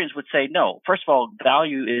the Austrians would say, no, first of all,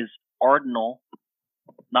 value is ordinal,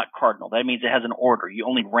 not cardinal. That means it has an order. You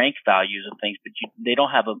only rank values of things, but they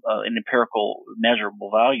don't have an empirical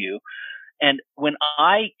measurable value. And when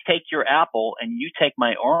I take your apple and you take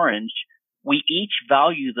my orange, we each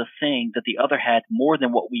value the thing that the other had more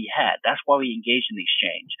than what we had. That's why we engage in the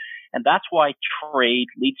exchange. And that's why trade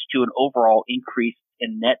leads to an overall increase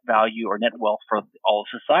in net value or net wealth for all of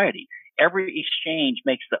society. Every exchange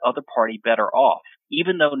makes the other party better off,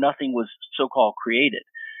 even though nothing was so-called created.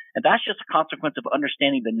 And that's just a consequence of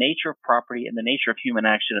understanding the nature of property and the nature of human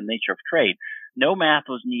action and the nature of trade. No math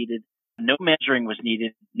was needed. No measuring was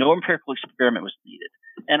needed. No empirical experiment was needed.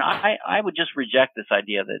 And I would just reject this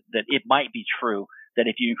idea that it might be true that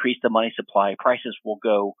if you increase the money supply, prices will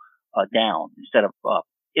go down instead of up.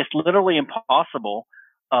 It's literally impossible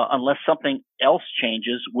unless something else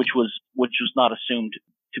changes, which was not assumed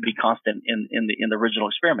to be constant in the original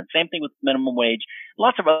experiment. Same thing with minimum wage.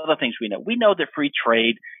 Lots of other things we know. We know that free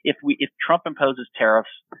trade, if Trump imposes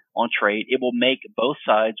tariffs on trade, it will make both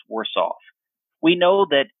sides worse off. We know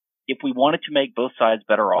that if we wanted to make both sides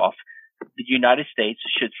better off, the United States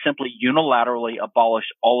should simply unilaterally abolish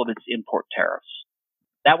all of its import tariffs.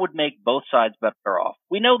 That would make both sides better off.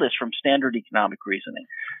 We know this from standard economic reasoning.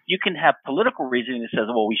 You can have political reasoning that says,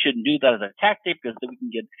 well, we shouldn't do that as a tactic because then we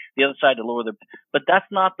can get the other side to lower their, but that's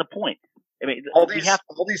not the point. I mean, all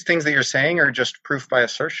these things that you're saying are just proof by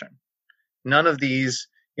assertion. None of these,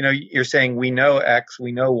 you're saying we know X,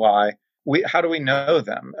 we know Y. How do we know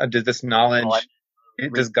them? Does this knowledge,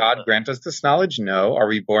 does God grant us this knowledge? No. Are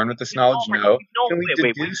we born with this knowledge? No. Can we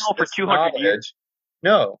deduce this knowledge?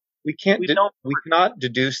 No. We can't. We cannot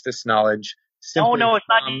deduce this knowledge simply it's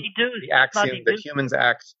not from deduced. the axiom that humans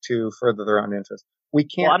act to further their own interests. We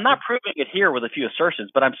can't. Well, I'm not proving it here with a few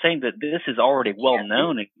assertions, but I'm saying that this is already well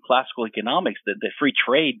known in classical economics that free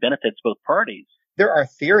trade benefits both parties. There are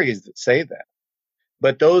theories that say that,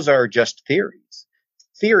 but those are just theories.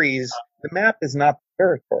 Theories. The map is not the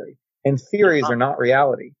territory, and theories are not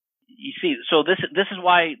reality. You see, so this is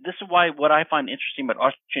why what I find interesting about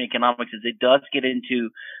Austrian economics is it does get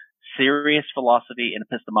into serious philosophy and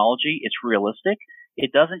epistemology. It's realistic.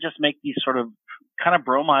 It doesn't just make these sort of kind of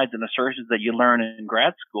bromides and assertions that you learn in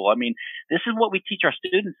grad school. I mean, this is what we teach our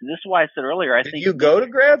students. And this is why I said earlier, I think. Did you go to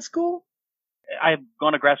grad school? I've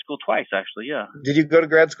gone to grad school twice, actually, yeah. Did you go to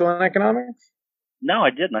grad school in economics? No,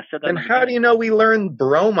 I didn't. I said that. Then how do you know we learn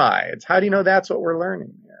bromides? How do you know that's what we're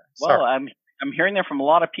learning here? Well, I'm hearing that from a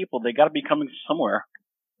lot of people. They got to be coming somewhere.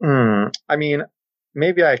 I mean,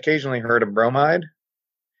 maybe I occasionally heard of bromide.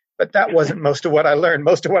 But that wasn't most of what I learned.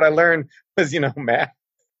 Most of what I learned was, math.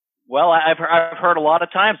 Well, I've heard a lot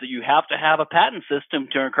of times that you have to have a patent system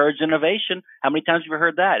to encourage innovation. How many times have you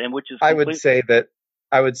heard that? And which is I would say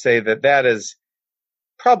that is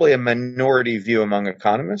probably a minority view among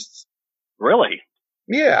economists. Really?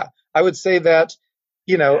 Yeah, I would say that.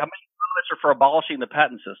 How many economists are for abolishing the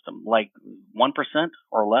patent system? Like 1%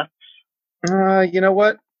 or less? You know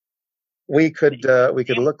what? We could look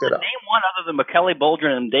it up. Name one other than Macaulay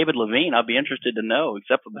Boldrin and David Levine. I'd be interested to know,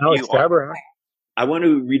 except for the few. I want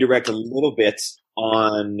to redirect a little bit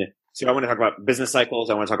on. So I want to talk about business cycles.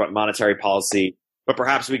 I want to talk about monetary policy, but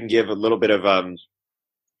perhaps we can give a little bit of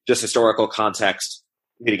just historical context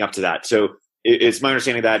leading up to that. So it's my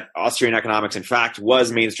understanding that Austrian economics, in fact,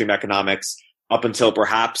 was mainstream economics up until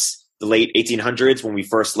perhaps the late 1800s when we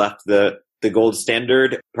first left the gold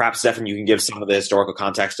standard. Perhaps, Stephan, you can give some of the historical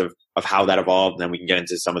context of how that evolved, and then we can get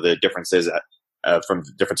into some of the differences from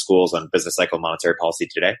different schools on business cycle and monetary policy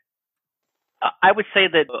today. I would say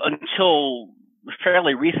that until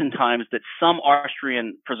fairly recent times that some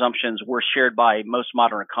Austrian presumptions were shared by most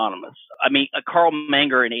modern economists. I mean, Karl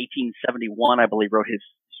Menger in 1871, I believe, wrote his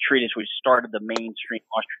treatise which started the mainstream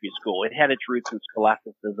Austrian school. It had its roots in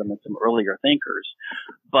scholasticism and some earlier thinkers.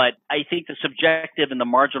 But I think the subjective and the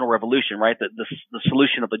marginal revolution, right, the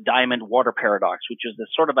solution of the diamond water paradox, which is this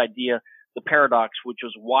sort of idea, the paradox, which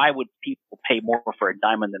was why would people pay more for a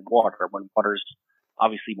diamond than water when water's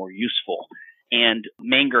obviously more useful? And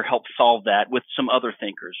Menger helped solve that with some other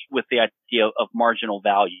thinkers, with the idea of marginal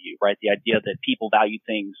value, right? The idea that people value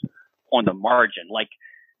things on the margin. Like,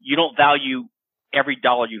 you don't value every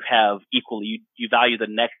dollar you have equally. You value the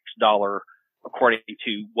next dollar according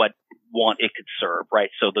to what want it could serve, right?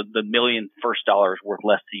 So the first dollar is worth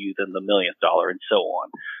less to you than the millionth dollar, and so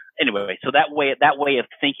on. Anyway, so that way of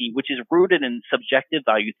thinking, which is rooted in subjective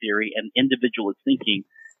value theory and individualist thinking,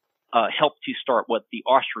 helped to start what the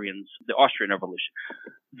Austrian Revolution.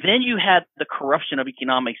 Then you had the corruption of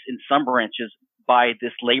economics in some branches by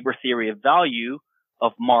this labor theory of value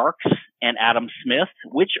of Marx and Adam Smith,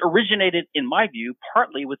 which originated, in my view,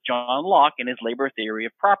 partly with John Locke and his labor theory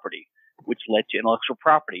of property, which led to intellectual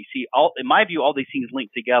property. See, in my view, all these things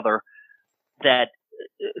linked together. That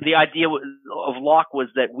the idea of Locke was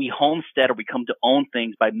that we homestead or we come to own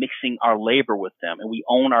things by mixing our labor with them, and we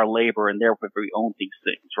own our labor and therefore we own these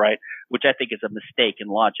things, right? Which I think is a mistake in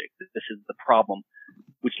logic. This is the problem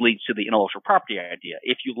which leads to the intellectual property idea.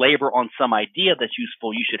 If you labor on some idea that's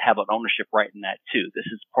useful, you should have an ownership right in that too. This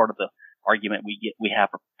is part of the argument we have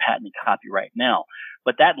for patent and copyright now.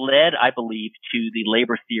 But that led, I believe, to the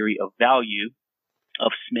labor theory of value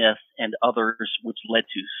of Smith and others, which led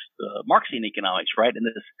to Marxian economics, right? And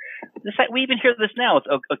this we even hear this now. It's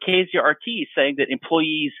Acacia Artis saying that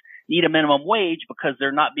employees need a minimum wage because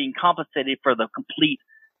they're not being compensated for the complete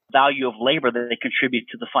value of labor that they contribute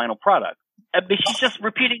to the final product. But she's just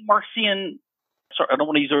repeating Marxian. Sorry, I don't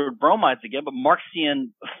want to use the word bromides again, but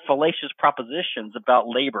Marxian fallacious propositions about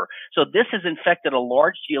labor. So this has infected a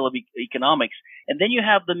large deal of economics. And then you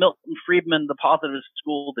have the Milton Friedman, the positivist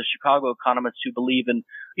school, the Chicago economists who believe in,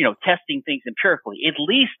 testing things empirically. At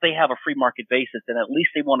least they have a free market basis, and at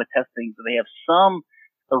least they want to test things, and they have some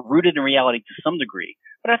rooted in reality to some degree.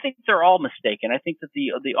 But I think they're all mistaken. I think that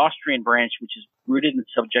the Austrian branch, which is rooted in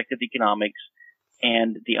subjective economics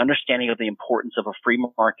and the understanding of the importance of a free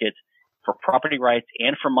market for property rights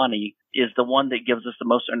and for money, is the one that gives us the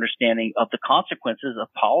most understanding of the consequences of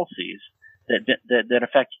policies that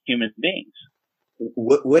affect human beings.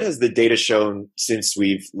 What has the data shown since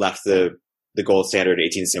we've left the gold standard in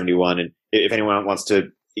 1871? And if anyone wants to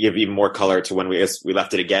give even more color to when we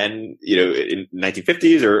left it again, in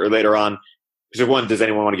 1950s or later on. So one, does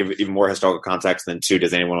anyone want to give even more historical context? And two,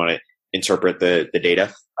 does anyone want to interpret the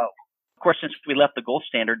data? Oh, of course, since we left the gold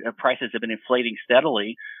standard, prices have been inflating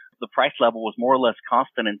steadily. The price level was more or less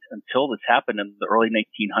constant until this happened in the early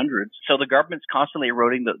 1900s. So the government's constantly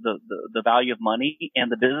eroding the value of money, and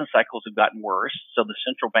the business cycles have gotten worse. So the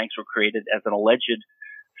central banks were created as an alleged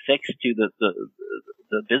fix to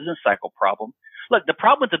the business cycle problem. Look, the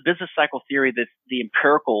problem with the business cycle theory, the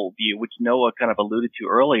empirical view, which Noah kind of alluded to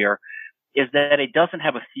earlier, is that it doesn't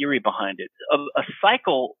have a theory behind it. A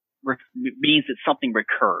cycle means that something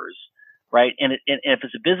recurs, right? And if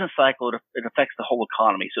it's a business cycle, it affects the whole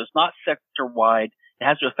economy. So it's not sector-wide. It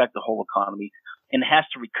has to affect the whole economy, and it has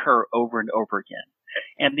to recur over and over again.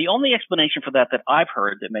 And the only explanation for that I've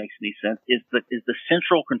heard that makes any sense is the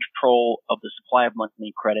central control of the supply of money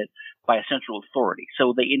and credit by a central authority.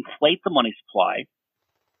 So they inflate the money supply.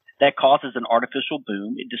 That causes an artificial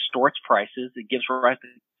boom. It distorts prices. It gives rise to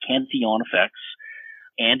Keynesian effects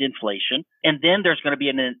and inflation. And then there's going to be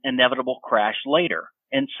an inevitable crash later.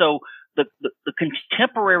 And so the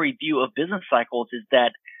contemporary view of business cycles is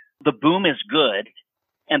that the boom is good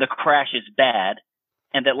and the crash is bad.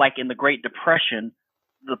 And that, like in the Great Depression,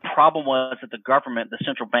 the problem was that the government, the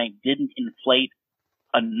central bank, didn't inflate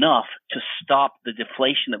enough to stop the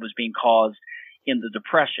deflation that was being caused in the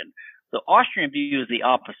Depression. The Austrian view is the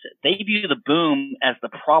opposite. They view the boom as the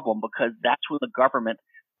problem because that's when the government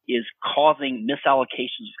is causing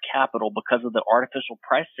misallocations of capital because of the artificial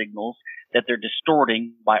price signals that they're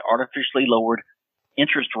distorting by artificially lowered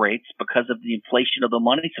interest rates because of the inflation of the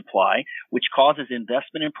money supply, which causes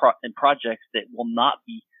investment in projects that will not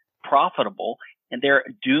be profitable, and they're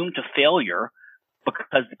doomed to failure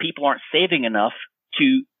because the people aren't saving enough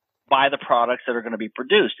to buy the products that are going to be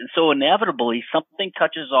produced. And so inevitably something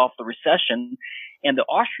touches off the recession, and the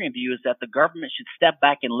Austrian view is that the government should step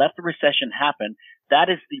back and let the recession happen. That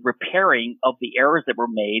is the repairing of the errors that were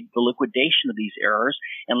made, the liquidation of these errors,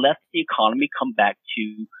 and let the economy come back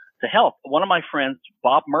to health. One of my friends,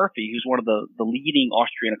 Bob Murphy, who's one of the leading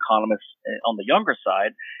Austrian economists on the younger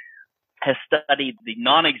side, has studied the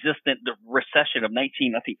non-existent recession of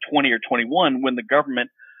 20 or 21, when the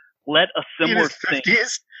government let a similar thing.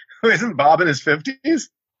 Isn't Bob in his 50s?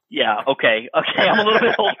 Yeah. Okay. I'm a little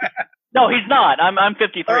bit old. No, he's not. I'm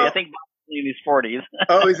 53. Oh. I think Bob's in his 40s.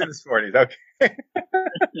 Oh, he's in his 40s. Okay.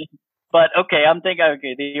 But okay, I'm thinking,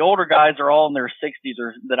 okay, the older guys are all in their 60s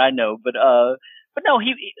or that I know, but no,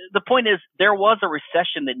 the point is there was a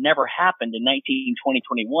recession that never happened in 2020,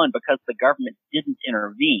 21 because the government didn't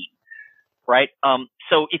intervene, right?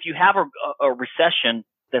 So if you have a recession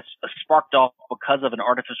that's sparked off because of an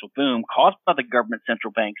artificial boom caused by the government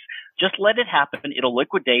central banks, just let it happen. It'll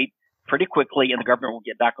liquidate pretty quickly and the government will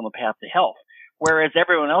get back on the path to health. Whereas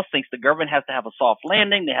everyone else thinks the government has to have a soft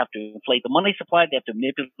landing, they have to inflate the money supply, they have to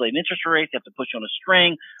manipulate interest rates, they have to push on a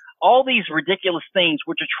string. All these ridiculous things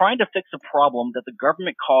which are trying to fix a problem that the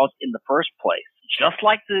government caused in the first place. Just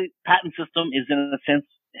like the patent system is in a sense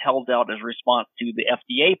held out as a response to the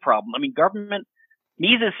FDA problem. I mean,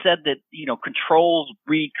 Mises said that, controls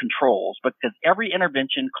breed controls because every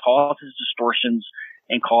intervention causes distortions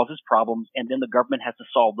and causes problems, and then the government has to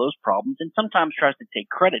solve those problems and sometimes tries to take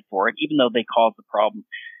credit for it, even though they caused the problem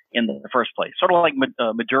in the first place. Sort of like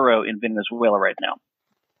Maduro in Venezuela right now.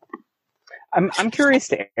 I'm curious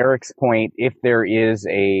to Eric's point if there is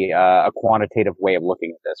a quantitative way of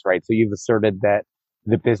looking at this, right? So you've asserted that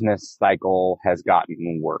the business cycle has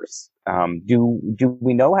gotten worse. Do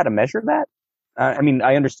we know how to measure that? I mean,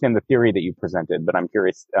 I understand the theory that you presented, but I'm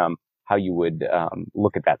curious how you would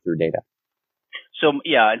look at that through data. So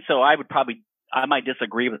yeah, and so I might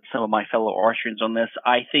disagree with some of my fellow Austrians on this.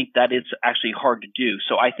 I think that is actually hard to do.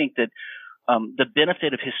 So I think that the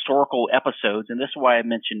benefit of historical episodes, and this is why I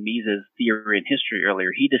mentioned Mises' theory and history earlier,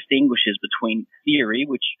 he distinguishes between theory,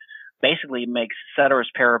 which basically makes ceteris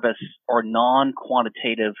paribus or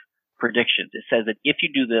non-quantitative predictions. It says that if you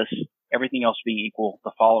do this, everything else being equal,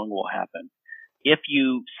 the following will happen. If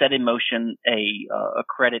you set in motion a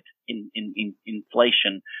credit in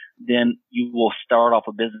inflation, then you will start off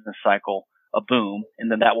a business cycle, a boom,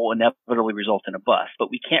 and then that will inevitably result in a bust. But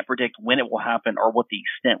we can't predict when it will happen or what the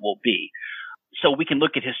extent will be. So we can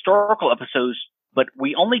look at historical episodes but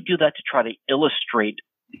we only do that to try to illustrate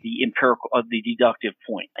the empirical, the deductive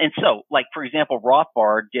point. And so, like, for example,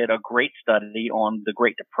 Rothbard did a great study on the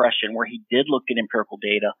Great Depression where he did look at empirical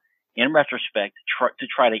data in retrospect to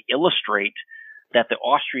try to illustrate that the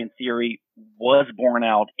Austrian theory was borne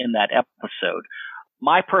out in that episode.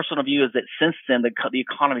 My personal view is that since then, the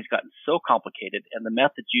economy's gotten so complicated and the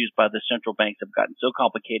methods used by the central banks have gotten so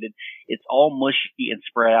complicated, it's all mushy and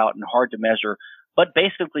spread out and hard to measure. But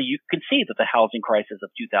basically, you can see that the housing crisis of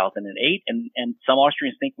 2008, and some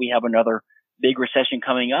Austrians think we have another big recession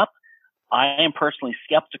coming up. I am personally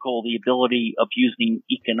skeptical of the ability of using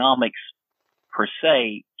economics per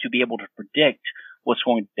se to be able to predict what's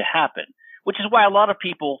going to happen, which is why a lot of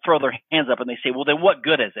people throw their hands up and they say, well, then what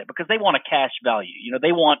good is it? Because they want a cash value. You know,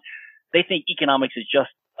 they think economics is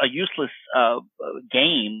just a useless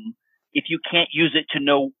game if you can't use it to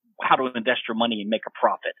know how to invest your money and make a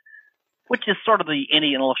profit, which is sort of the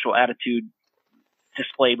anti-intellectual attitude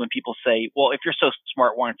displayed when people say, well, if you're so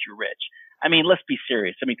smart, why aren't you rich? I mean, let's be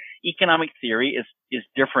serious. I mean, economic theory is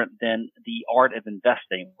different than the art of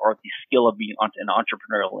investing or the skill of being an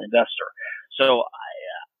entrepreneurial investor. So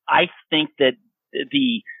I think that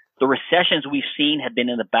the recessions we've seen have been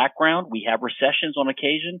in the background. We have recessions on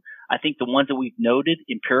occasion. I think the ones that we've noted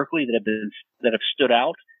empirically that have stood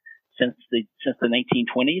out since the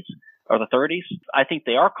 1920s or the 30s, I think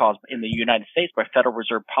they are caused in the United States by Federal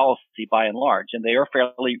Reserve policy by and large, and they are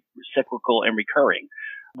fairly cyclical and recurring.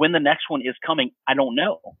 When the next one is coming, I don't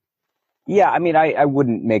know. Yeah, I mean, I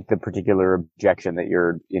wouldn't make the particular objection that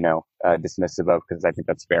you're, dismissive of, because I think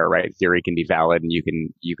that's fair, right? Theory can be valid and you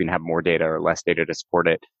can have more data or less data to support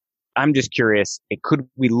it. I'm just curious, could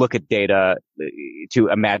we look at data to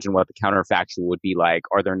imagine what the counterfactual would be like?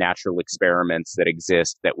 Are there natural experiments that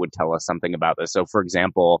exist that would tell us something about this? So, for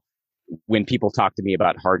example, when people talk to me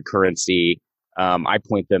about hard currency, I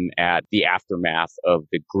point them at the aftermath of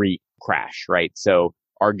the Greek crash, right? So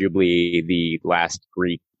arguably the last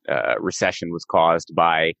Greek recession was caused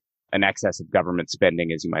by an excess of government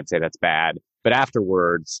spending, as you might say. That's bad. But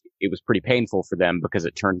afterwards, it was pretty painful for them because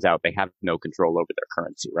it turns out they have no control over their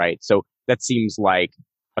currency, right? So that seems like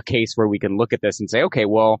a case where we can look at this and say, okay,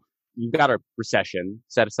 well, you've got a recession,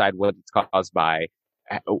 set aside what it's caused by.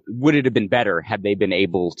 Would it have been better had they been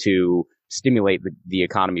able to stimulate the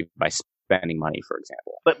economy by spending money, for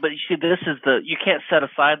example? But you see, this is you can't set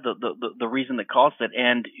aside the reason that caused it.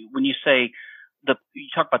 And when you say you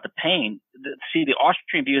talk about the pain, the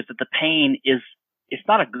Austrian view is that the pain it's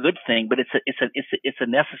not a good thing, but it's a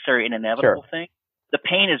necessary and inevitable thing. The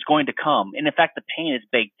pain is going to come, and in fact, the pain is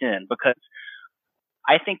baked in because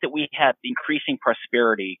I think that we have increasing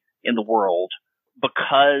prosperity in the world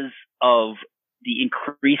because of the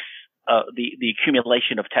increase, the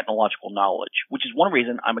accumulation of technological knowledge, which is one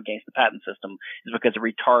reason I'm against the patent system, is because it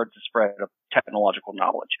retards the spread of technological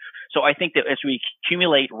knowledge. So I think that as we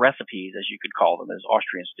accumulate recipes, as you could call them, as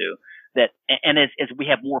Austrians do, and as we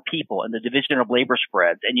have more people and the division of labor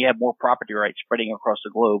spreads and you have more property rights spreading across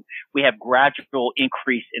the globe, we have gradual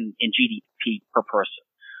increase in GDP per person.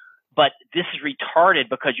 But this is retarded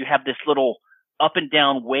because you have this little up and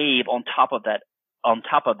down wave on top of that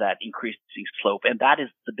increasing slope. And that is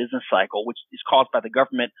the business cycle, which is caused by the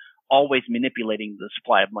government always manipulating the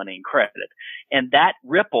supply of money and credit. And that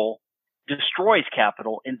ripple destroys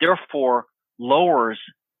capital and therefore lowers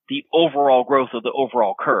the overall growth of the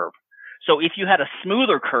overall curve. So if you had a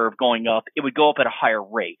smoother curve going up, it would go up at a higher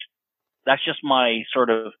rate. That's just my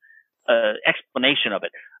sort of explanation of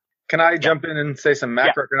it. Can I jump in and say some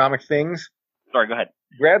macroeconomic things? Sorry, go ahead.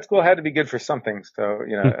 Grad school had to be good for something, so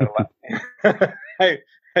I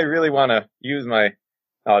really want to use my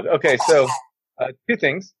knowledge. Okay, so two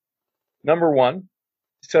things. Number one,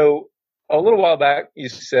 so a little while back you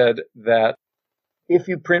said that if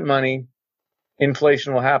you print money,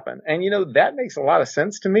 inflation will happen, and that makes a lot of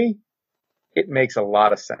sense to me. It makes a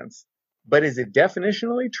lot of sense, but is it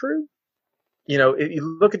definitionally true? If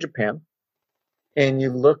you look at Japan. And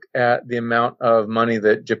you look at the amount of money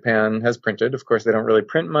that Japan has printed. Of course, they don't really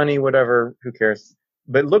print money, whatever, who cares?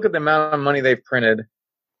 But look at the amount of money they've printed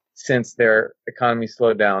since their economy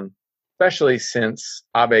slowed down, especially since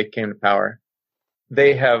Abe came to power.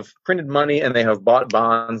 They have printed money and they have bought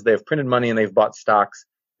bonds. They have printed money and they've bought stocks.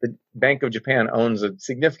 The Bank of Japan owns a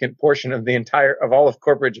significant portion of of all of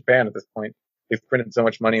corporate Japan at this point. They've printed so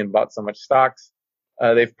much money and bought so much stocks.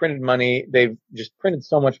 They've printed money. They've just printed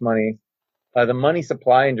so much money. The money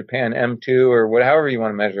supply in Japan, M2 or however you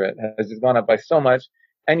want to measure it, has just gone up by so much.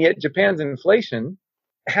 And yet Japan's inflation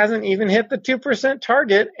hasn't even hit the 2%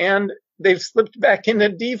 target and they've slipped back into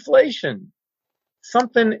deflation.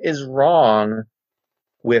 Something is wrong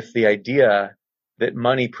with the idea that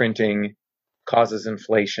money printing causes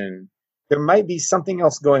inflation. There might be something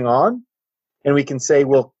else going on, and we can say,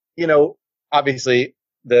 well, obviously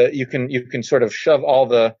you can sort of shove all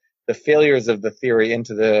the failures of the theory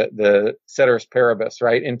into the ceteris paribus,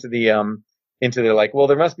 right? Into the like, well,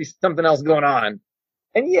 there must be something else going on.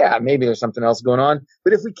 And yeah, maybe there's something else going on.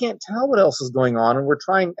 But if we can't tell what else is going on, and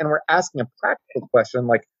we're asking a practical question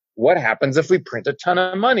like, what happens if we print a ton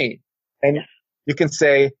of money? And you can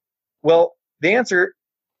say, well, the answer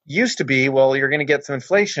used to be, well, you're going to get some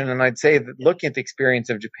inflation. And I'd say that looking at the experience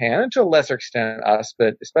of Japan, and to a lesser extent us,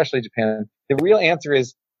 but especially Japan, the real answer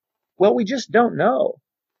is, well, we just don't know.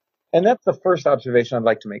 And that's the first observation I'd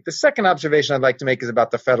like to make. The second observation I'd like to make is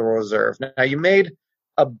about the Federal Reserve. Now, you made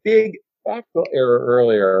a big factual error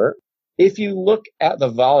earlier. If you look at the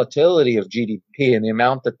volatility of GDP and the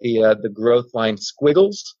amount that the growth line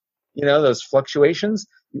squiggles, those fluctuations,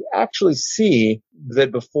 you actually see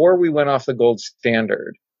that before we went off the gold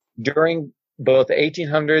standard, during both the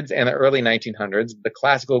 1800s and the early 1900s, the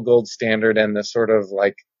classical gold standard and the sort of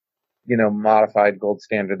modified gold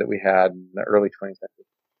standard that we had in the early 20th century,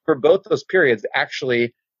 for both those periods,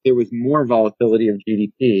 actually, there was more volatility of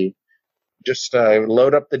GDP. Just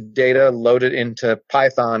load up the data, load it into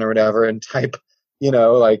Python or whatever, and type,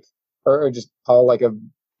 or just call like a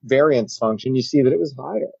variance function. You see that it was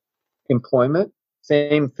higher. Employment,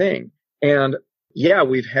 same thing. And yeah,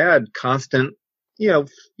 we've had constant,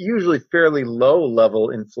 usually fairly low level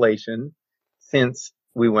inflation since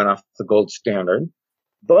we went off the gold standard,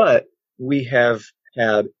 but we have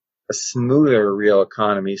had a smoother real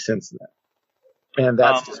economy since then. And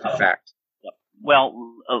that's just a fact. Well,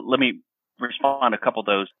 let me respond to a couple of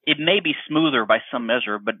those. It may be smoother by some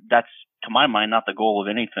measure, but that's, to my mind, not the goal of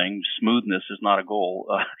anything. Smoothness is not a goal.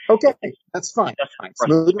 Okay, that's fine.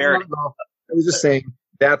 Smoothness is not a goal. I was just saying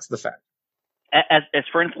that's the fact. As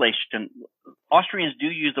for inflation, Austrians do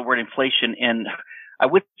use the word inflation in, I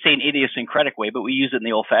would say, an idiosyncratic way, but we use it in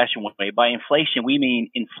the old-fashioned way. By inflation, we mean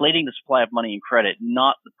inflating the supply of money and credit,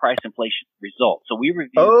 not the price inflation result. So we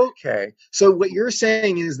review. Okay. So what you're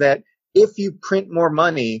saying is that if you print more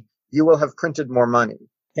money, you will have printed more money.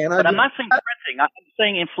 But I'm not saying printing. I'm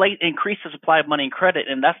saying increase the supply of money and credit,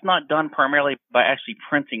 and that's not done primarily by actually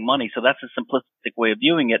printing money. So that's a simplistic way of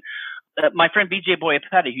viewing it. My friend B.J.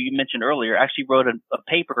 Boyapati, who you mentioned earlier, actually wrote a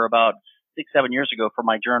paper about 6-7 years ago for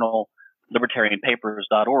my journal,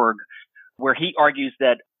 libertarianpapers.org, where he argues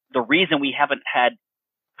that the reason we haven't had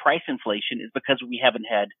price inflation is because we haven't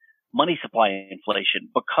had money supply inflation,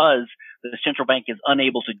 because the central bank is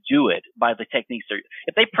unable to do it by the techniques.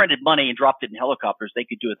 If they printed money and dropped it in helicopters, they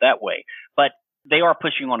could do it that way. But they are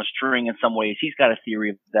pushing on a string in some ways. He's got a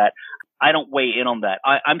theory of that. I don't weigh in on that.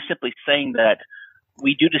 I'm simply saying that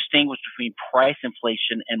we do distinguish between price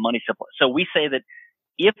inflation and money supply. So we say that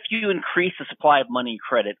if you increase the supply of money and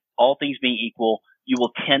credit, all things being equal, you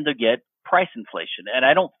will tend to get price inflation. And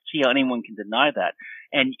I don't see how anyone can deny that.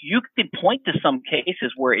 And you can point to some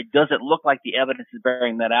cases where it doesn't look like the evidence is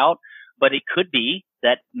bearing that out, but it could be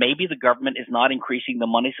that maybe the government is not increasing the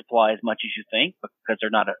money supply as much as you think because they're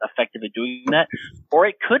not effective at doing that. Or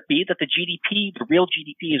it could be that the GDP, the real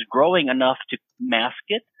GDP, is growing enough to mask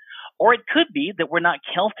it. Or it could be that we're not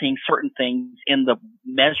counting certain things in the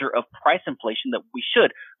measure of price inflation that we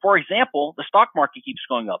should. For example, the stock market keeps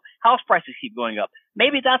going up. House prices keep going up.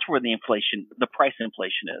 Maybe that's where the price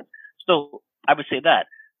inflation is. So I would say that.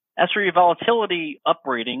 As for your volatility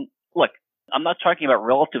upgrading, look, I'm not talking about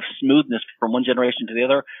relative smoothness from one generation to the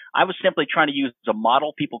other. I was simply trying to use a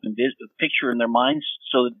model people can picture in their minds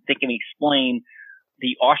so that they can explain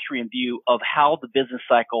the Austrian view of how the business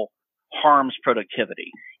cycle harms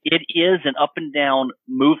productivity. It is an up and down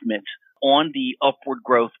movement on the upward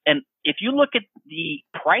growth. And if you look at the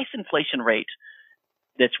price inflation rate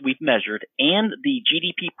that we've measured and the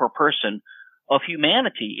GDP per person of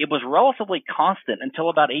humanity, it was relatively constant until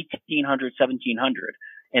about 1800, 1700.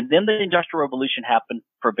 And then the Industrial Revolution happened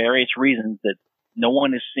for various reasons that no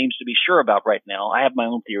one seems to be sure about right now. I have my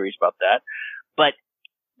own theories about that. But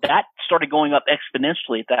that started going up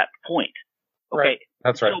exponentially at that point. Okay. Right.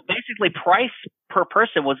 That's right. So basically price per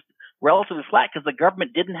person was relatively flat because the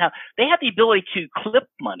government they had the ability to clip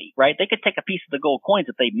money, right? They could take a piece of the gold coins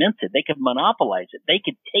if they minted. They could monopolize it. They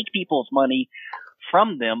could take people's money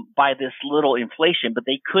from them by this little inflation, but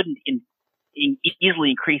they couldn't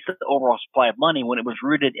easily increase the overall supply of money when it was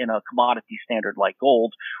rooted in a commodity standard like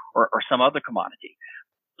gold or some other commodity.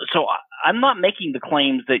 So I'm not making the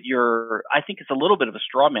claims that I think it's a little bit of a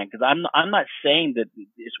straw man because I'm not saying that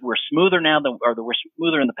we're smoother now or that we're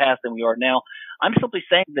smoother in the past than we are now. I'm simply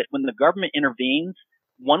saying that when the government intervenes,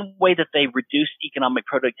 one way that they reduce economic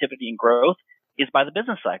productivity and growth is by the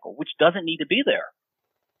business cycle, which doesn't need to be there.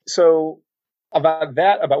 So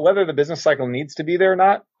About whether the business cycle needs to be there or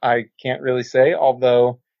not, I can't really say,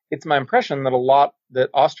 although it's my impression that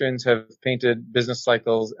Austrians have painted business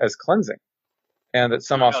cycles as cleansing. And that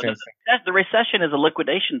some Austrians think the recession is a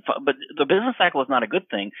liquidation, but the business cycle is not a good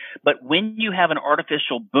thing. But when you have an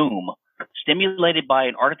artificial boom stimulated by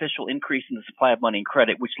an artificial increase in the supply of money and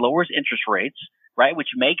credit, which lowers interest rates, right,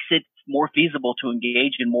 which makes it more feasible to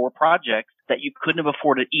engage in more projects that you couldn't have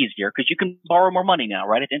afforded easier because you can borrow more money now,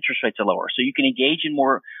 right, if interest rates are lower. So you can engage in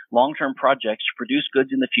more long-term projects to produce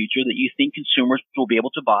goods in the future that you think consumers will be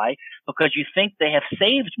able to buy because you think they have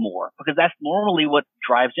saved more, because that's normally what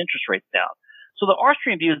drives interest rates down. So the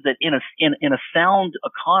Austrian view is that in a sound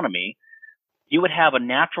economy, you would have a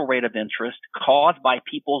natural rate of interest caused by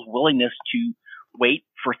people's willingness to wait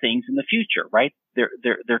for things in the future, right?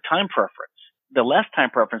 Their time preference. The less time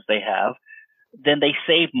preference they have, then they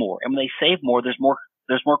save more. And when they save more, there's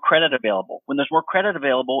more credit available. When there's more credit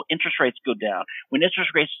available, interest rates go down. When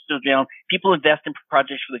interest rates go down, people invest in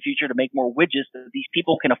projects for the future to make more widgets that these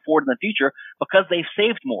people can afford in the future because they've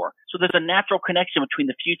saved more. So there's a natural connection between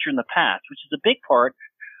the future and the past, which is a big part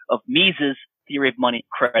of Mises' theory of money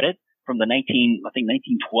and credit from the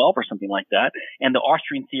 1912 or something like that, and the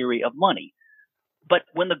Austrian theory of money. But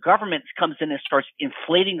when the government comes in and starts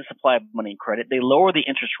inflating the supply of money and credit, they lower the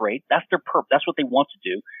interest rate. That's their That's what they want to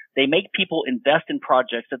do. They make people invest in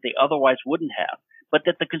projects that they otherwise wouldn't have, but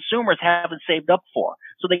that the consumers haven't saved up for,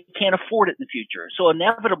 so they can't afford it in the future. So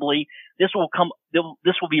inevitably, this will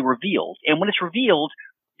be revealed. And when it's revealed,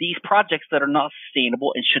 these projects that are not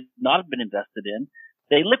sustainable and should not have been invested in,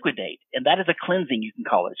 they liquidate. And that is a cleansing, you can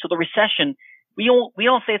call it. So the recession, we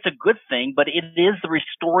don't say it's a good thing, but it is the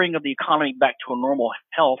restoring of the economy back to a normal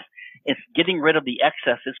health. It's getting rid of the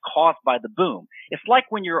excesses caused by the boom. It's like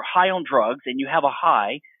when you're high on drugs and you have a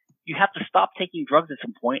high, you have to stop taking drugs at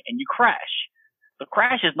some point and you crash. The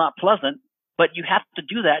crash is not pleasant, but you have to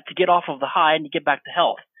do that to get off of the high and to get back to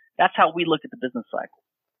health. That's how we look at the business cycle.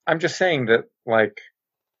 I'm just saying that, like,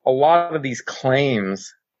 a lot of these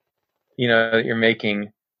claims, that you're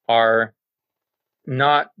making are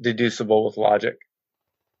not deducible with logic.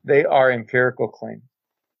 They are empirical claims.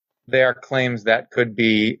 They are claims that could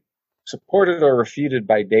be supported or refuted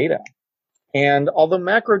by data. And although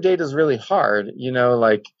macro data is really hard,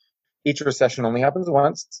 like each recession only happens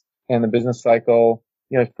once, and the business cycle,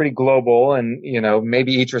 is pretty global, and,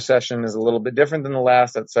 maybe each recession is a little bit different than the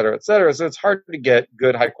last, et cetera, et cetera. So it's hard to get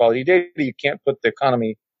good, high quality data. You can't put the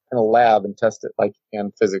economy in a lab and test it like you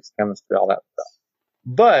can physics, chemistry, all that stuff.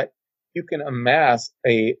 But you can amass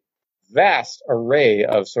a vast array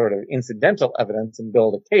of sort of incidental evidence and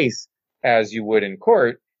build a case as you would in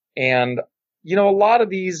court. And, a lot of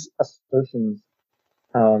these assertions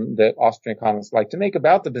that Austrian economists like to make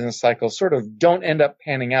about the business cycle sort of don't end up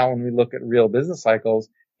panning out when we look at real business cycles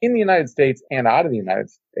in the United States and out of the United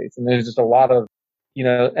States. And there's just a lot of,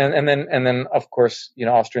 and then of course,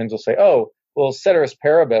 Austrians will say, oh, well, ceteris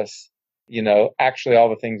paribus, actually all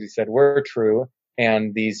the things we said were true,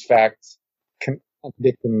 and these facts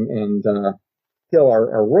contradict and kill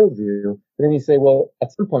our worldview. But then you say, well,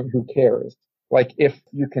 at some point, who cares? Like, if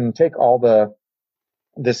you can take all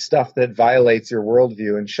this stuff that violates your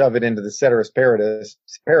worldview and shove it into the ceteris paribus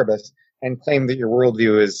and claim that your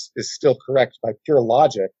worldview is still correct by pure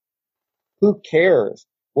logic, who cares?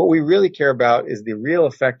 What we really care about is the real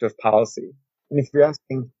effect of policy. And if you're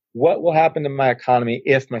asking, what will happen to my economy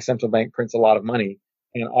if my central bank prints a lot of money?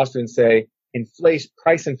 And Austrians say,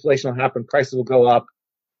 price inflation will happen, prices will go up,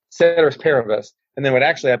 ceteris paribus. And then what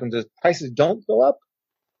actually happens is prices don't go up.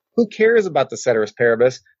 Who cares about the ceteris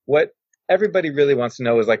paribus? What everybody really wants to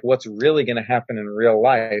know is, like, what's really going to happen in real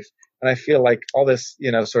life. And I feel like all this,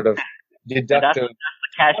 sort of deductive. That's the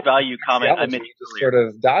cash value comment I mentioned just sort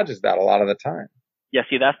of dodges that a lot of the time. Yeah,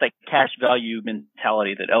 see, that's that cash value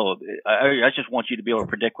mentality that, I just want you to be able to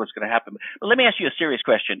predict what's going to happen. But let me ask you a serious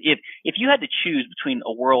question. If you had to choose between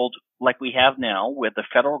a world like we have now, where the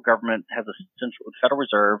federal government has a central Federal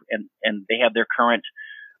Reserve and they have their current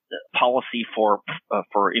policy for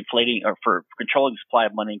inflating or for controlling the supply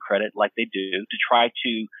of money and credit like they do to try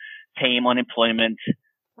to tame unemployment,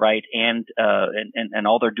 right, and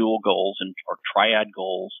all their dual goals or triad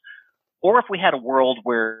goals, or if we had a world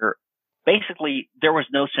where basically there was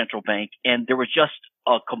no central bank and there was just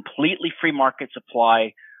a completely free market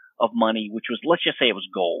supply of money, which was, let's just say it was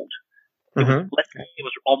gold. Let's say it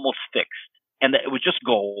was almost fixed and that it was just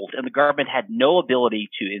gold, and the government had no ability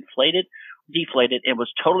to inflate it, deflate it. It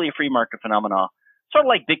was totally a free market phenomenon, sort of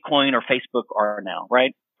like Bitcoin or Facebook are now,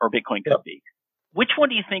 right? Or Bitcoin could be. which one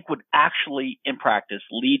do you think would actually, in practice,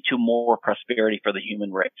 lead to more prosperity for the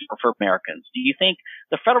human race or for Americans? Do you think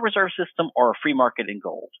the Federal Reserve System or a free market in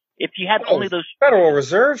gold? If you had only those... Federal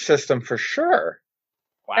Reserve System for sure.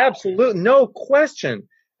 Wow. Absolutely. No question.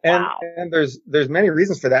 And, wow. and there's many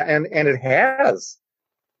reasons for that. And it has,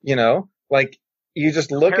 like you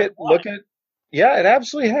just look at, yeah, it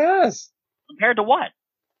absolutely has. Compared to what?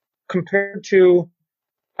 Compared to,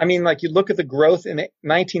 like you look at the growth in the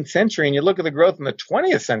 19th century and you look at the growth in the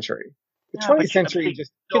 20th century. The 20th century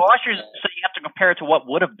just... So Austrians say you have to compare it to what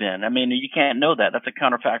would have been. You can't know that. That's a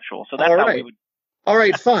counterfactual. So that's how we would... All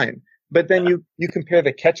right, fine. But then you compare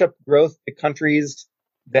the catch-up growth to countries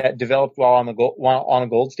that developed while on a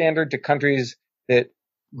gold standard to countries that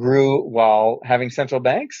grew while having central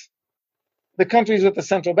banks. The countries with the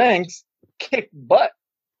central banks kicked butt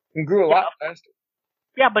and grew a lot faster.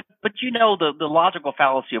 Yeah, but the logical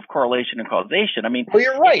fallacy of correlation and causation. Well,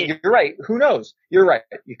 you're right. You're right. Who knows? You're right.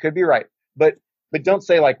 You could be right. But don't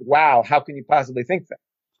say like, wow, how can you possibly think that?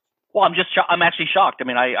 Well, I'm actually shocked.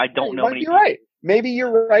 I don't know many. You're right. Maybe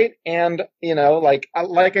you're right. And,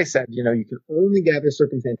 like I said, you can only gather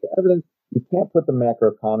circumstantial evidence. You can't put the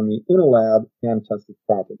macroeconomy in a lab and test its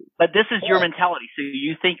properties. But this is your mentality. So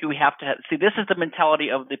you think we have to this is the mentality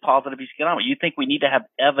of the positive economics. You think we need to have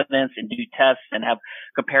evidence and do tests and have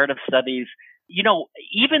comparative studies.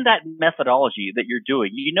 Even that methodology that you're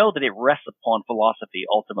doing, that it rests upon philosophy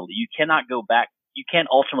ultimately. You cannot go back. You can't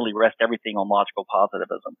ultimately rest everything on logical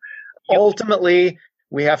positivism. Ultimately,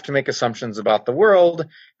 we have to make assumptions about the world.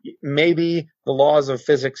 Maybe the laws of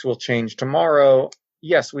physics will change tomorrow.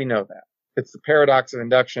 Yes, we know that. It's the paradox of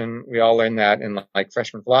induction. We all learn that in like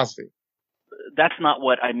freshman philosophy. That's not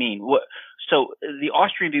what I mean. So the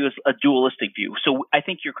Austrian view is a dualistic view. So I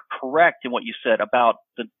think you're correct in what you said about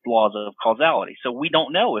the laws of causality. So we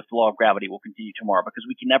don't know if the law of gravity will continue tomorrow because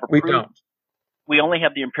we can never prove it. We don't. We only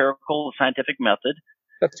have the empirical scientific method.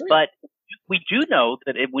 That's right. But we do know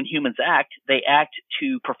that when humans act, they act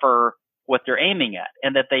to prefer what they're aiming at,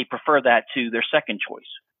 and that they prefer that to their second choice.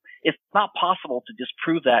 It's not possible to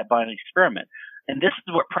disprove that by an experiment. And this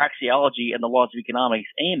is what praxeology and the laws of economics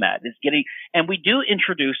aim at, is getting, and we do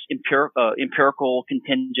introduce empirical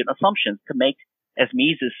contingent assumptions to make, as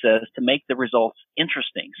Mises says, to make the results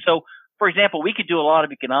interesting. So, for example, we could do a lot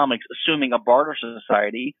of economics assuming a barter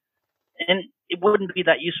society, and it wouldn't be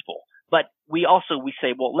that useful. But we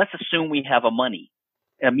say, well, let's assume we have a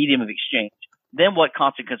medium of exchange. Then what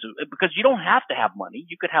consequences? Because you don't have to have money.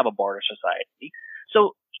 You could have a barter society.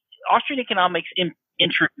 So Austrian economics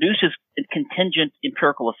introduces contingent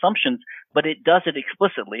empirical assumptions, but it does it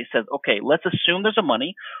explicitly. It says, okay, let's assume there's a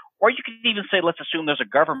money, or you could even say, let's assume there's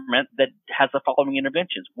a government that has the following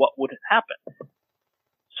interventions. What would happen?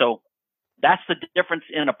 So that's the difference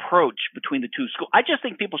in approach between the two schools. I just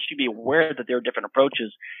think people should be aware that there are different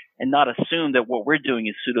approaches and not assume that what we're doing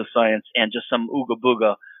is pseudoscience and just some ooga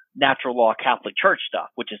booga natural law Catholic Church stuff,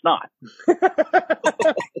 which is not.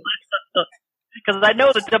 Because I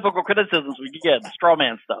know the typical criticisms we get, the straw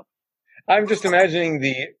man stuff. I'm just imagining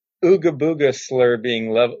the ooga booga slur being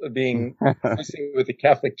with the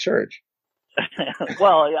Catholic Church.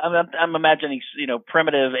 Well, I'm imagining,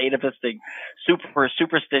 primitive, atavistic,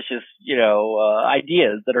 superstitious,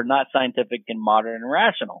 ideas that are not scientific and modern and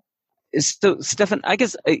rational. So, Stephan, I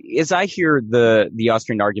guess as I hear the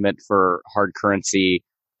Austrian argument for hard currency,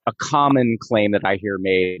 a common claim that I hear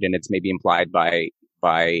made, and it's maybe implied by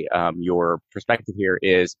your perspective here,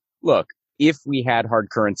 is, look, if we had hard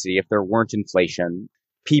currency, if there weren't inflation,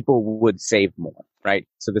 people would save more, right?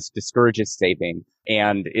 So this discourages saving.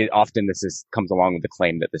 And often comes along with the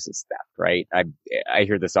claim that this is theft, right? I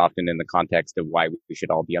hear this often in the context of why we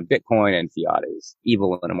should all be on Bitcoin and fiat is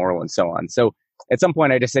evil and immoral and so on. So at some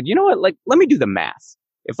point I just said, you know what, let me do the math.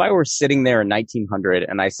 If I were sitting there in 1900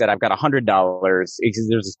 and I said, I've got $100, there's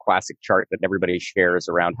this classic chart that everybody shares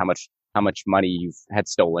around how much money you've had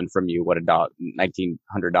stolen from you, what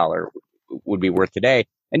 $1,900 would be worth today.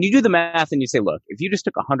 And you do the math and you say, look, if you just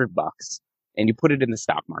took $100 and you put it in the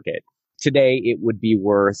stock market, today it would be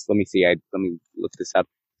worth, let me look this up.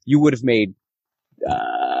 You would have made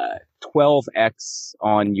 12x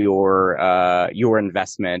on your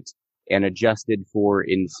investment, and adjusted for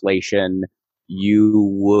inflation, you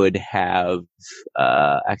would have,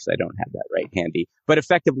 actually I don't have that right handy, but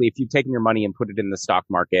effectively if you've taken your money and put it in the stock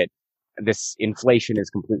market, this inflation is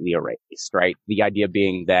completely erased, right? The idea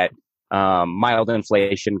being that mild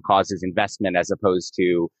inflation causes investment as opposed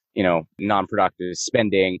to, non-productive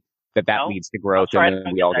spending, that leads to growth. Sorry, and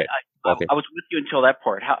then we all get wealthy. I was with you until that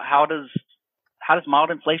part. How does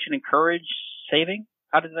mild inflation encourage saving?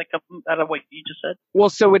 How did that come out of what you just said? Well,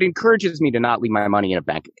 so it encourages me to not leave my money in a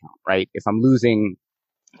bank account, right? If I'm losing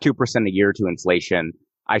 2% a year to inflation,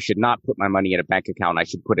 I should not put my money in a bank account. I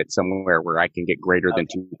should put it somewhere where I can get greater than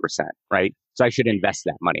 2%, right? So I should invest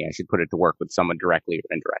that money. I should put it to work with someone directly or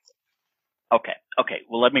indirectly. Okay.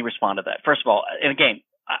 Well, let me respond to that. First of all, and again,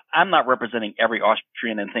 I'm not representing every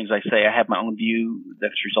Austrian in things I say. I have my own view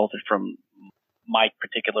that's resulted from my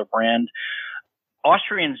particular brand.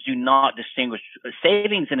 Austrians do not distinguish.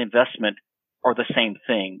 Savings and investment are the same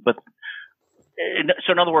thing. But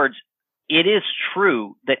so in other words, it is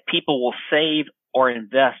true that people will save or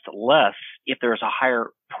invest less if there's a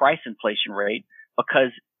higher price inflation rate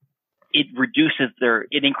because it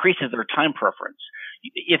increases their time preference.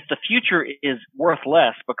 If the future is worth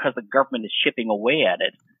less because the government is chipping away at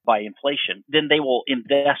it by inflation, then they will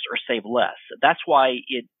invest or save less. That's why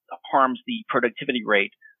it harms the productivity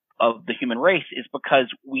rate of the human race, is because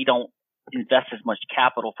we don't invest as much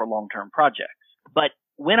capital for long-term projects. But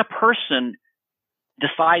when a person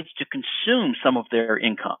decides to consume some of their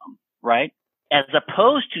income, right, as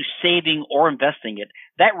opposed to saving or investing it,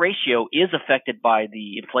 that ratio is affected by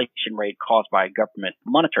the inflation rate caused by government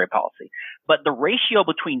monetary policy. But the ratio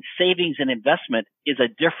between savings and investment is a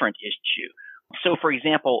different issue. So, for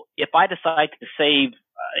example, if I decide to save,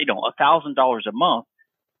 $1,000 a month,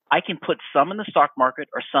 I can put some in the stock market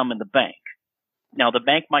or some in the bank. Now, the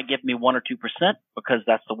bank might give me 1 or 2% because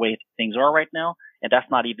that's the way things are right now, and that's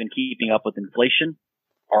not even keeping up with inflation,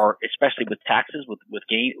 or especially with taxes, with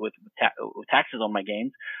taxes on my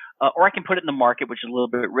gains. Or I can put it in the market, which is a little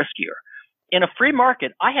bit riskier. In a free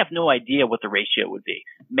market, I have no idea what the ratio would be.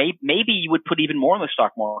 Maybe you would put even more in the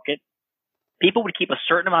stock market. People would keep a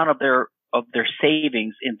certain amount of their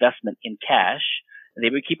savings investment in cash. They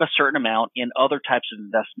would keep a certain amount in other types of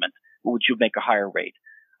investment, which would make a higher rate.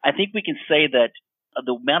 I think we can say that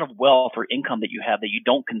the amount of wealth or income that you have that you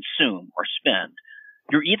don't consume or spend,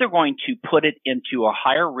 you're either going to put it into a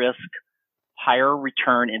higher risk, higher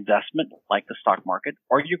return investment like the stock market,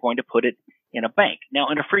 or you're going to put it in a bank. Now,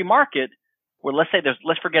 in a free market, where let's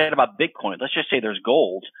forget about Bitcoin. Let's just say there's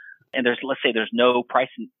gold, and let's say there's no price,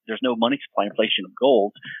 there's no money supply inflation of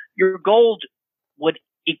gold. Your gold would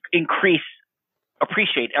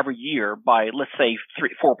appreciate every year by, let's say,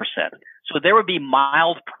 4%. So there would be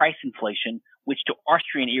mild price inflation, which to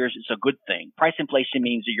Austrian ears is a good thing. Price inflation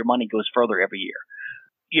means that your money goes further every year.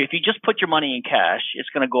 If you just put your money in cash, it's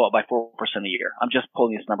going to go up by 4% a year. I'm just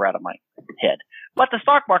pulling this number out of my head. But the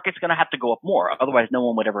stock market's going to have to go up more. Otherwise, no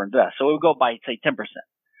one would ever invest. So it would go by, say, 10%.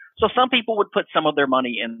 So some people would put some of their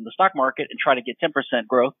money in the stock market and try to get 10%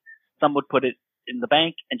 growth. Some would put it in the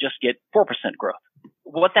bank and just get 4% growth.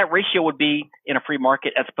 What that ratio would be in a free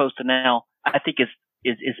market as opposed to now, I think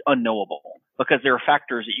is unknowable, because there are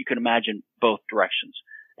factors that you can imagine both directions.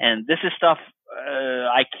 And this is stuff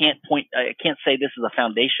I can't say this is a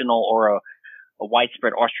foundational or a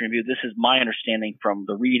widespread Austrian view. This is my understanding from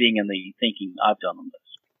the reading and the thinking I've done on this.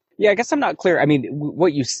 Yeah, I guess I'm not clear. I mean,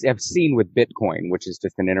 what you have seen with Bitcoin, which is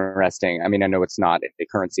just an interesting, I mean, I know it's not a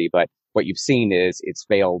currency, but what you've seen is it's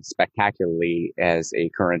failed spectacularly as a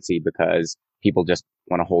currency because people just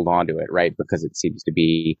want to hold on to it, right? Because it seems to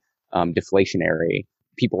be deflationary.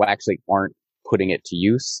 People actually aren't putting it to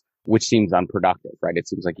use, which seems unproductive, right? It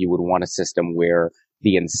seems like you would want a system where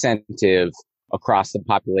the incentive across the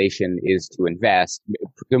population is to invest,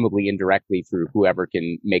 presumably indirectly through whoever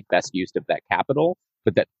can make best use of that capital,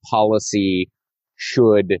 but that policy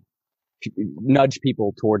should nudge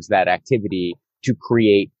people towards that activity to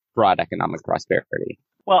create broad economic prosperity.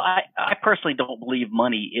 Well, I personally don't believe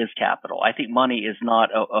money is capital. I think money is not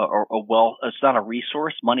it's not a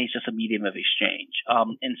resource. Money is just a medium of exchange.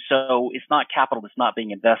 And so it's not capital that's not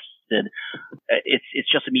being invested.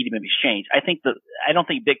 It's just a medium of exchange. I don't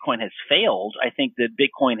think Bitcoin has failed. I think that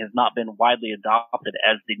Bitcoin has not been widely adopted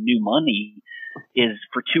as the new money is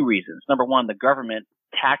for two reasons. Number one, the government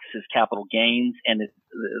taxes capital gains, and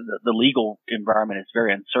the legal environment is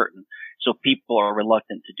very uncertain. So people are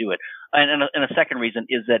reluctant to do it. And a second reason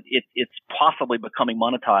is that it's possibly becoming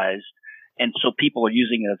monetized, and so people are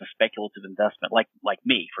using it as a speculative investment, like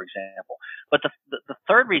me, for example. But the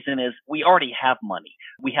third reason is we already have money.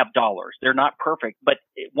 We have dollars. They're not perfect, but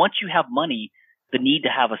once you have money, the need to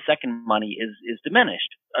have a second money is diminished.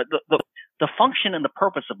 The function and the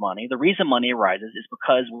purpose of money, the reason money arises, is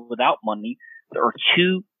because without money, there are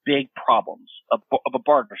two big problems of a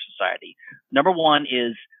barter society. Number one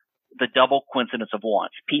is the double coincidence of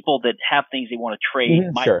wants. People that have things they want to trade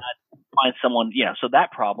might not find someone, so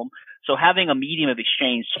that problem. So having a medium of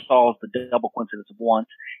exchange solves the double coincidence of wants.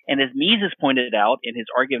 And as Mises pointed out in his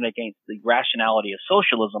argument against the rationality of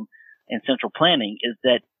socialism and central planning, is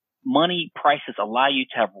that money prices allow you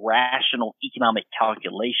to have rational economic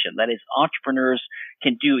calculation. That is, entrepreneurs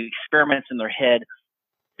can do experiments in their head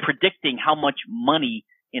predicting how much money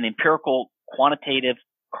in empirical, quantitative,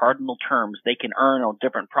 cardinal terms they can earn on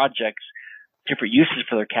different projects, different uses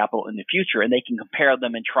for their capital in the future, and they can compare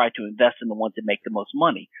them and try to invest in the ones that make the most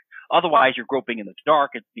money. Otherwise, you're groping in the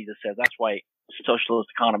dark, as Visa says. That's why socialist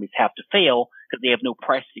economies have to fail, because they have no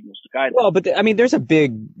price signals to guide them. Well, but I mean, there's a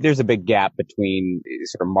big gap between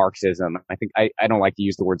sort of Marxism. I think I don't like to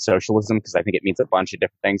use the word socialism because I think it means a bunch of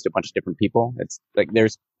different things to a bunch of different people. It's like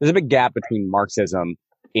there's a big gap between Marxism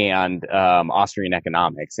and Austrian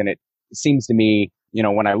economics, and it seems to me,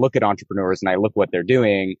 when I look at entrepreneurs and I look what they're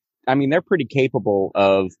doing, I mean, they're pretty capable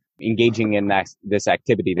of engaging in this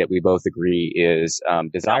activity that we both agree is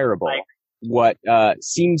desirable. What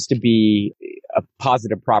seems to be a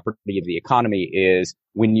positive property of the economy is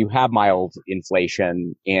when you have mild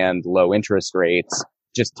inflation and low interest rates,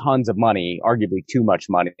 just tons of money, arguably too much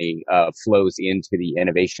money, flows into the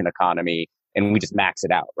innovation economy, and we just max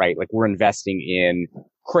it out, right? Like we're investing in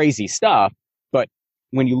crazy stuff, but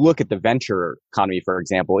when you look at the venture economy, for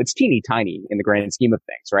example, it's teeny tiny in the grand scheme of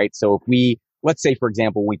things, right? So if let's say, for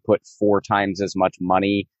example, we put 4 times as much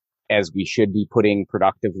money as we should be putting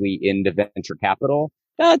productively into venture capital,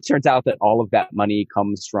 it turns out that all of that money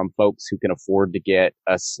comes from folks who can afford to get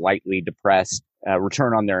a slightly depressed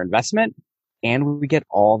return on their investment, and we get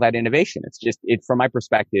all that innovation. It's just, from my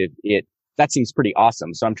perspective, that seems pretty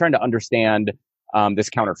awesome. So I'm trying to understand this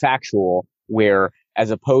counterfactual where,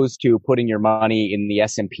 as opposed to putting your money in the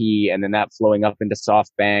S&P and then that flowing up into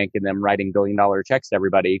SoftBank and them writing billion-dollar checks to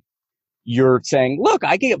everybody, you're saying, look,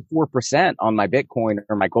 I get 4% on my Bitcoin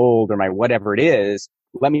or my gold or my whatever it is.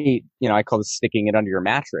 Let me, I call this sticking it under your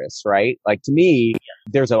mattress, right? Like, to me,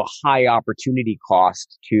 there's a high opportunity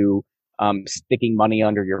cost to sticking money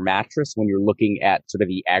under your mattress when you're looking at sort of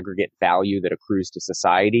the aggregate value that accrues to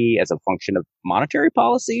society as a function of monetary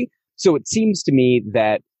policy. So it seems to me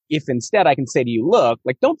that if instead I can say to you, look,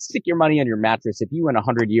 like, don't stick your money on your mattress. If you in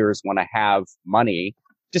 100 years want to have money,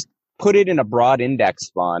 just put it in a broad index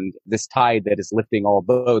fund. This tide that is lifting all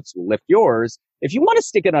boats will lift yours. If you want to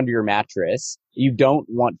stick it under your mattress, you don't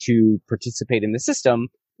want to participate in the system,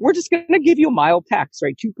 we're just going to give you a mild tax,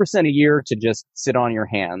 right? 2% a year to just sit on your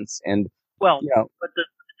hands. And but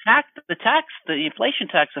the inflation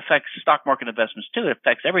tax affects stock market investments too. It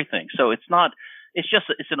affects everything. So it's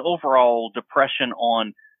an overall depression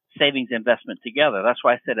on savings investment together. That's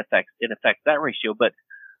why I said it affects that ratio. But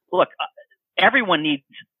look, everyone needs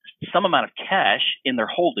some amount of cash in their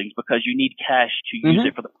holdings because you need cash to use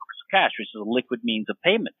it for the purpose of cash, which is a liquid means of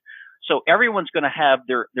payment. So everyone's going to have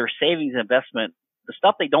their savings investment, the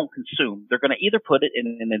stuff they don't consume, they're going to either put it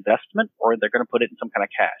in an investment or they're going to put it in some kind of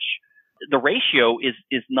cash. The ratio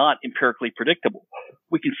is not empirically predictable.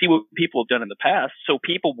 We can see what people have done in the past. So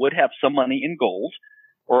people would have some money in gold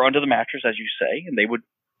or under the mattress, as you say, and they would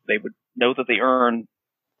know that they earn,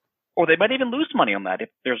 or they might even lose money on that if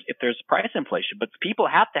there's price inflation. But people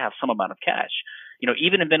have to have some amount of cash.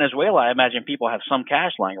 Even in Venezuela, I imagine people have some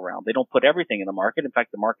cash lying around. They don't put everything in the market. In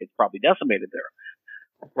fact, the market's probably decimated there.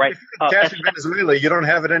 Right. Cash in Venezuela, you don't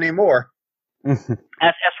have it anymore. As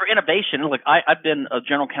for innovation, look, I've been a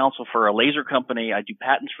general counsel for a laser company. I do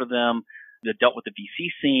patents for them that dealt with the VC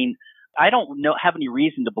scene. I don't have any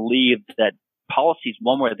reason to believe that policies,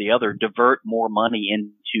 one way or the other, divert more money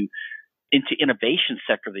into innovation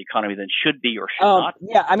sector of the economy than should be or should not.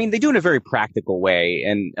 Yeah, I mean, they do it in a very practical way,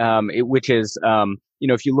 and which is,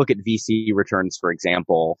 if you look at VC returns, for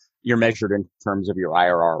example, you're measured in terms of your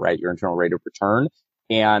IRR, right? Your internal rate of return.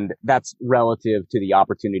 And that's relative to the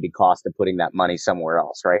opportunity cost of putting that money somewhere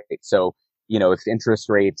else, right? So, if interest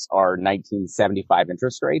rates are 1975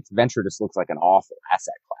 interest rates, venture just looks like an awful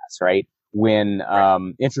asset class, right? When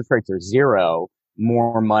interest rates are zero,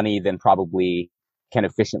 more money than probably can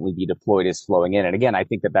efficiently be deployed is flowing in. And again, I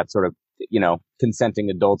think that's sort of, consenting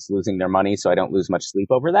adults losing their money, so I don't lose much sleep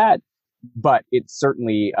over that. But it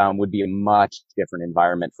certainly would be a much different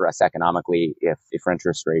environment for us economically if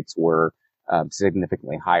interest rates were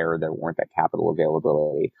significantly higher, there weren't that capital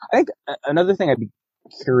availability. I think another thing I'd be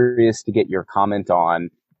curious to get your comment on,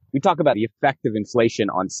 we talk about the effect of inflation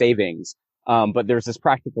on savings, but there's this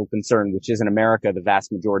practical concern, which is in America, the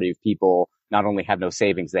vast majority of people not only have no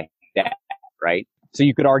savings, they have debt, right? So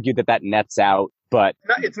you could argue that nets out, but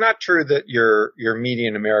it's not true that your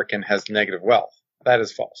median American has negative wealth. That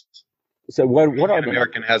is false. So what are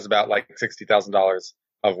American has about like $60,000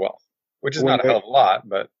 of wealth, which is not a hell of a lot,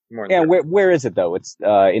 but more than where is it though? It's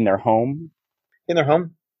in their home. In their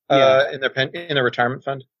home, in their retirement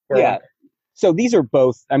fund. Yeah. So these are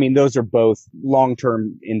both, I mean, those are both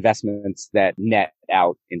long-term investments that net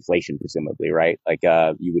out inflation, presumably, right? Like,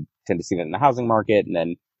 you would tend to see that in the housing market and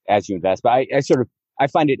then as you invest. But I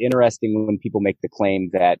find it interesting when people make the claim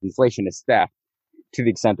that inflation is theft to the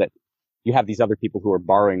extent that you have these other people who are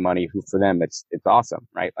borrowing money who for them it's awesome,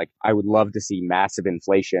 right? Like I would love to see massive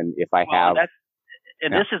inflation if I have.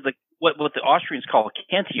 This is what the Austrians call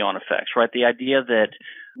Keynesian effects, right? The idea that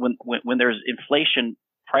when there's inflation,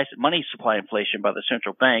 money supply inflation by the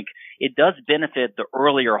central bank, it does benefit the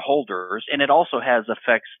earlier holders, and it also has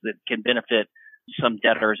effects that can benefit some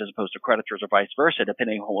debtors as opposed to creditors or vice versa,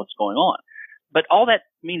 depending on what's going on. But all that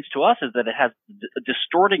means to us is that it has a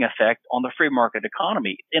distorting effect on the free market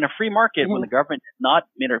economy. In a free market, when the government did not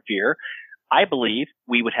interfere, I believe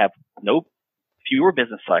we would have fewer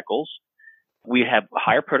business cycles. We'd have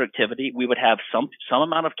higher productivity. We would have some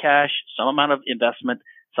amount of cash, some amount of investment,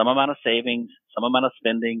 some amount of savings, some amount of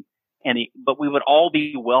spending, but we would all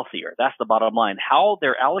be wealthier. That's the bottom line. How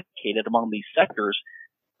they're allocated among these sectors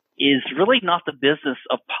is really not the business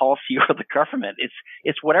of policy or the government.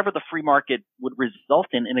 It's whatever the free market would result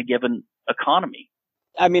in a given economy.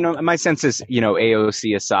 I mean, my sense is,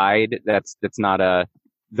 AOC aside, that's not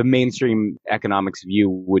the mainstream economics view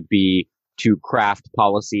would be to craft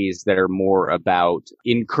policies that are more about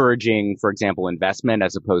encouraging, for example, investment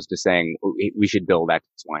as opposed to saying we should build X,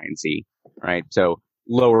 Y, and Z, right? So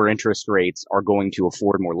lower interest rates are going to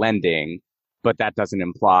afford more lending, but that doesn't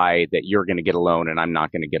imply that you're going to get a loan and I'm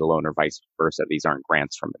not going to get a loan or vice versa. These aren't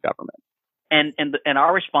grants from the government. And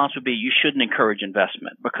our response would be you shouldn't encourage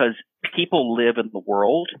investment because people live in the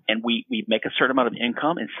world and we make a certain amount of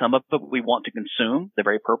income and some of it we want to consume. The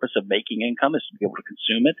very purpose of making income is to be able to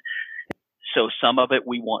consume it. So some of it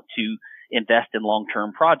we want to invest in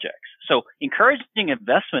long-term projects. So encouraging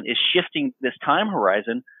investment is shifting this time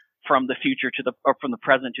horizon from the future from the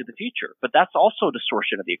present to the future. But that's also a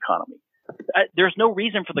distortion of the economy. There's no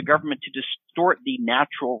reason for the government to distort the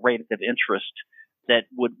natural rate of interest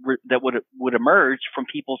that would emerge from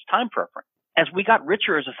people's time preference. As we got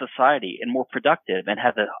richer as a society and more productive and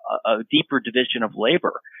had a deeper division of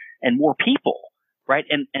labor and more people, right,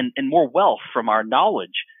 and more wealth from our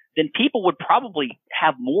knowledge, then people would probably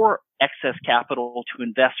have more excess capital to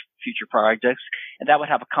invest for future projects, and that would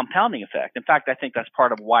have a compounding effect. In fact, I think that's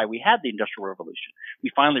part of why we had the Industrial Revolution.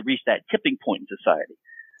 We finally reached that tipping point in society.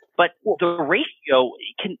 But the ratio,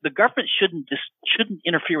 the government shouldn't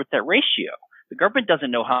interfere with that ratio. The government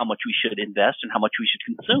doesn't know how much we should invest and how much we should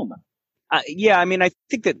consume. Yeah, I mean, I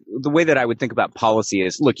think that the way that I would think about policy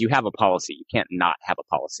is, look, you have a policy. You can't not have a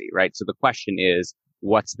policy, right? So the question is,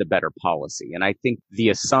 what's the better policy? And I think the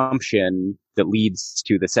assumption that leads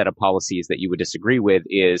to the set of policies that you would disagree with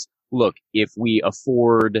is, look, if we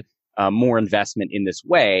afford more investment in this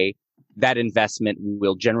way, that investment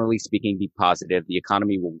will, generally speaking, be positive. The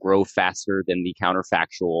economy will grow faster than the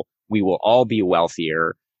counterfactual. We will all be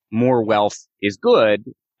wealthier. More wealth is good.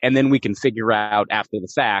 And then we can figure out after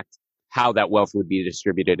the fact how that wealth would be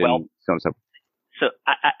distributed and so on and so forth. So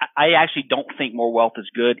I actually don't think more wealth is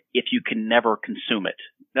good if you can never consume it.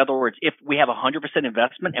 In other words, if we have 100%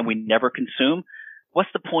 investment and we never consume, what's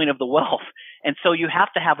the point of the wealth? And so you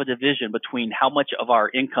have to have a division between how much of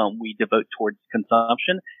our income we devote towards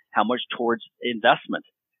consumption, how much towards investment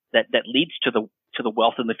that leads to the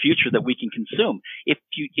wealth in the future that we can consume. If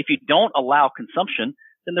you don't allow consumption,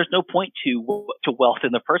 then there's no point to wealth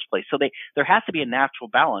in the first place. So there has to be a natural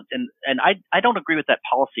balance. And I don't agree with that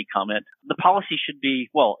policy comment. The policy should be,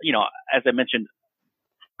 as I mentioned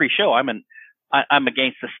pre-show, I'm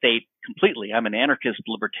against the state completely. I'm an anarchist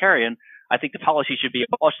libertarian. I think the policy should be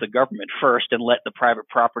abolish the government first and let the private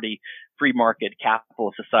property, free market,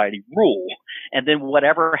 capitalist society rule. And then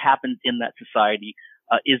whatever happens in that society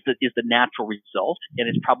is the natural result, and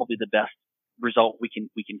it's probably the best result we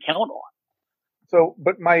can count on. So,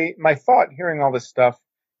 but my thought hearing all this stuff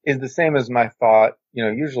is the same as my thought,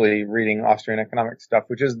 usually reading Austrian economic stuff,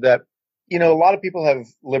 which is that, a lot of people have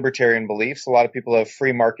libertarian beliefs. A lot of people have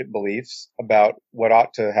free market beliefs about what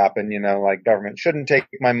ought to happen, like government shouldn't take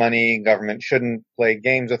my money. Government shouldn't play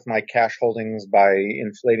games with my cash holdings by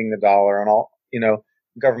inflating the dollar and all,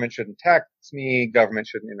 government shouldn't tax me. Government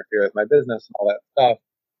shouldn't interfere with my business and all that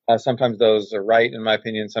stuff. Sometimes those are right, in my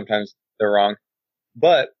opinion. Sometimes they're wrong.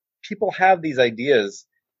 But people have these ideas,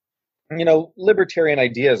 libertarian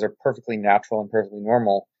ideas are perfectly natural and perfectly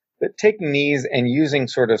normal, but taking these and using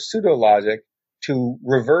sort of pseudo logic to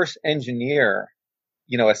reverse engineer,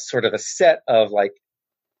 a sort of a set of like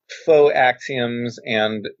faux axioms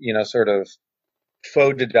and, sort of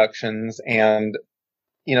faux deductions and,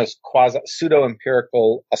 quasi pseudo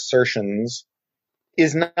empirical assertions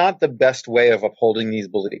is not the best way of upholding these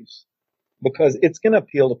beliefs. because it's going to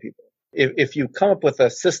appeal to people. If you come up with a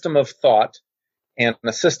system of thought and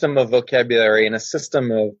a system of vocabulary and a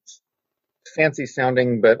system of fancy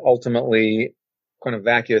sounding but ultimately kind of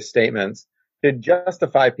vacuous statements to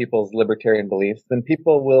justify people's libertarian beliefs, then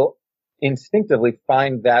people will instinctively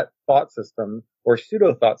find that thought system or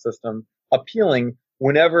pseudo thought system appealing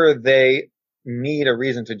whenever they need a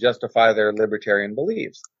reason to justify their libertarian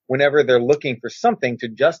beliefs, whenever they're looking for something to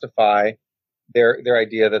justify their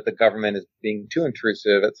idea that the government is being too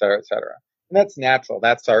intrusive, et cetera, et cetera. And that's natural.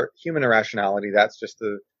 That's our human irrationality. That's just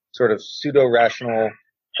the sort of pseudo-rational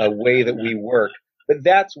way that we work. But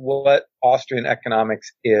that's what Austrian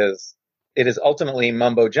economics is. It is ultimately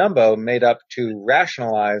mumbo jumbo made up to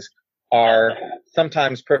rationalize our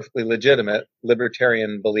sometimes perfectly legitimate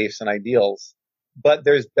libertarian beliefs and ideals. But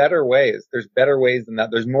there's better ways. There's better ways than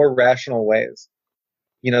that. There's more rational ways.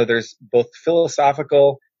 There's both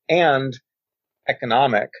philosophical and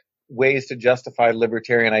economic ways to justify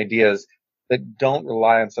libertarian ideas that don't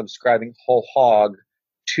rely on subscribing whole hog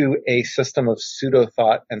to a system of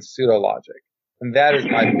pseudo-thought and pseudo-logic. And that is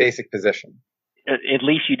my basic position. At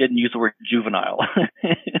least you didn't use the word juvenile.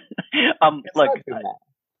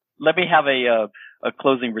 Let me have a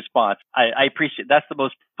closing response. I appreciate that's the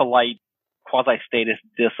most polite quasi-statist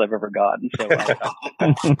diss I've ever gotten. So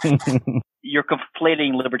you're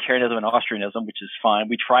conflating libertarianism and Austrianism, which is fine.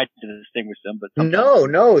 We tried to distinguish them, but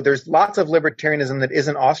no, there's lots of libertarianism that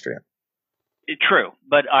isn't Austrian. True,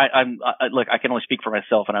 but look, I can only speak for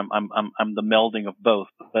myself, and I'm the melding of both.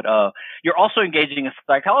 But you're also engaging in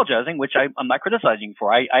psychologizing, which I'm not criticizing you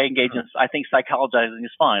for. I engage in. I think psychologizing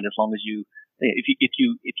is fine as long as if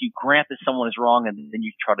you grant that someone is wrong and then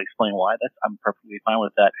you try to explain why. I'm perfectly fine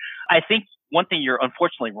with that. I think one thing you're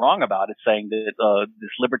unfortunately wrong about is saying that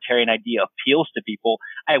this libertarian idea appeals to people.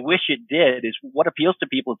 I wish it did. Is what appeals to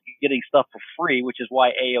people is getting stuff for free, which is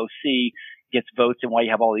why AOC gets votes and why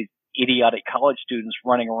you have all these idiotic college students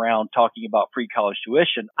running around talking about free college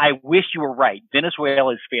tuition. I wish you were right.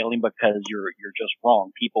 Venezuela is failing because you're just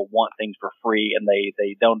wrong. People want things for free and they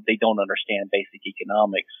don't understand basic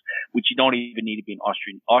economics, which you don't even need to be an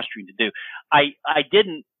Austrian to do. I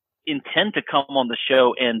didn't intend to come on the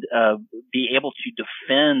show and be able to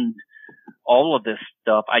defend all of this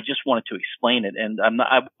stuff. I just wanted to explain it, and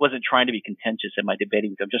I wasn't trying to be contentious in my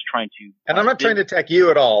debating. I'm just trying to. And I'm not trying to attack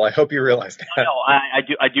you at all. I hope you realize that. No, I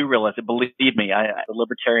do realize it. Believe me, the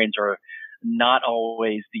libertarians are not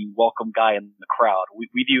always the welcome guy in the crowd. We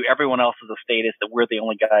view everyone else as a statist, that we're the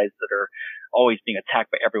only guys that are always being attacked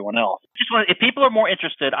by everyone else. If people are more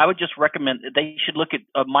interested, I would just recommend they should look at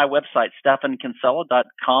my website,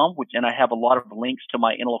 stephankinsella.com, and I have a lot of links to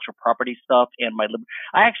my intellectual property stuff and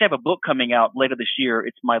I actually have a book coming out later this year.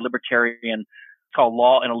 It's my libertarian. It's called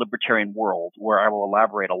Law in a Libertarian World, where I will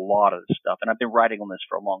elaborate a lot of this stuff. And I've been writing on this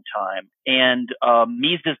for a long time. And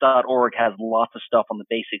Mises.org has lots of stuff on the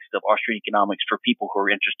basics of Austrian economics for people who are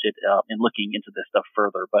interested in looking into this stuff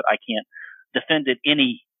further. But I can't defend it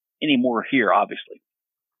any more here, obviously.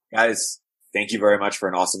 Guys, thank you very much for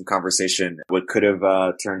an awesome conversation. What could have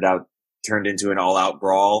turned into an all-out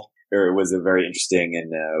brawl, it was a very interesting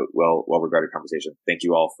and well-regarded conversation. Thank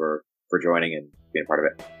you all for joining and being part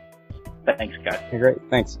of it. Thanks, guys. Great.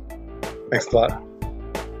 Thanks. Thanks a lot.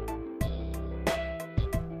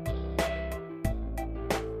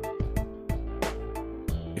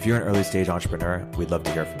 If you're an early stage entrepreneur, we'd love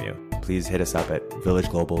to hear from you. Please hit us up at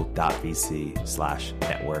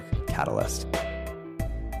villageglobal.vc/network catalyst.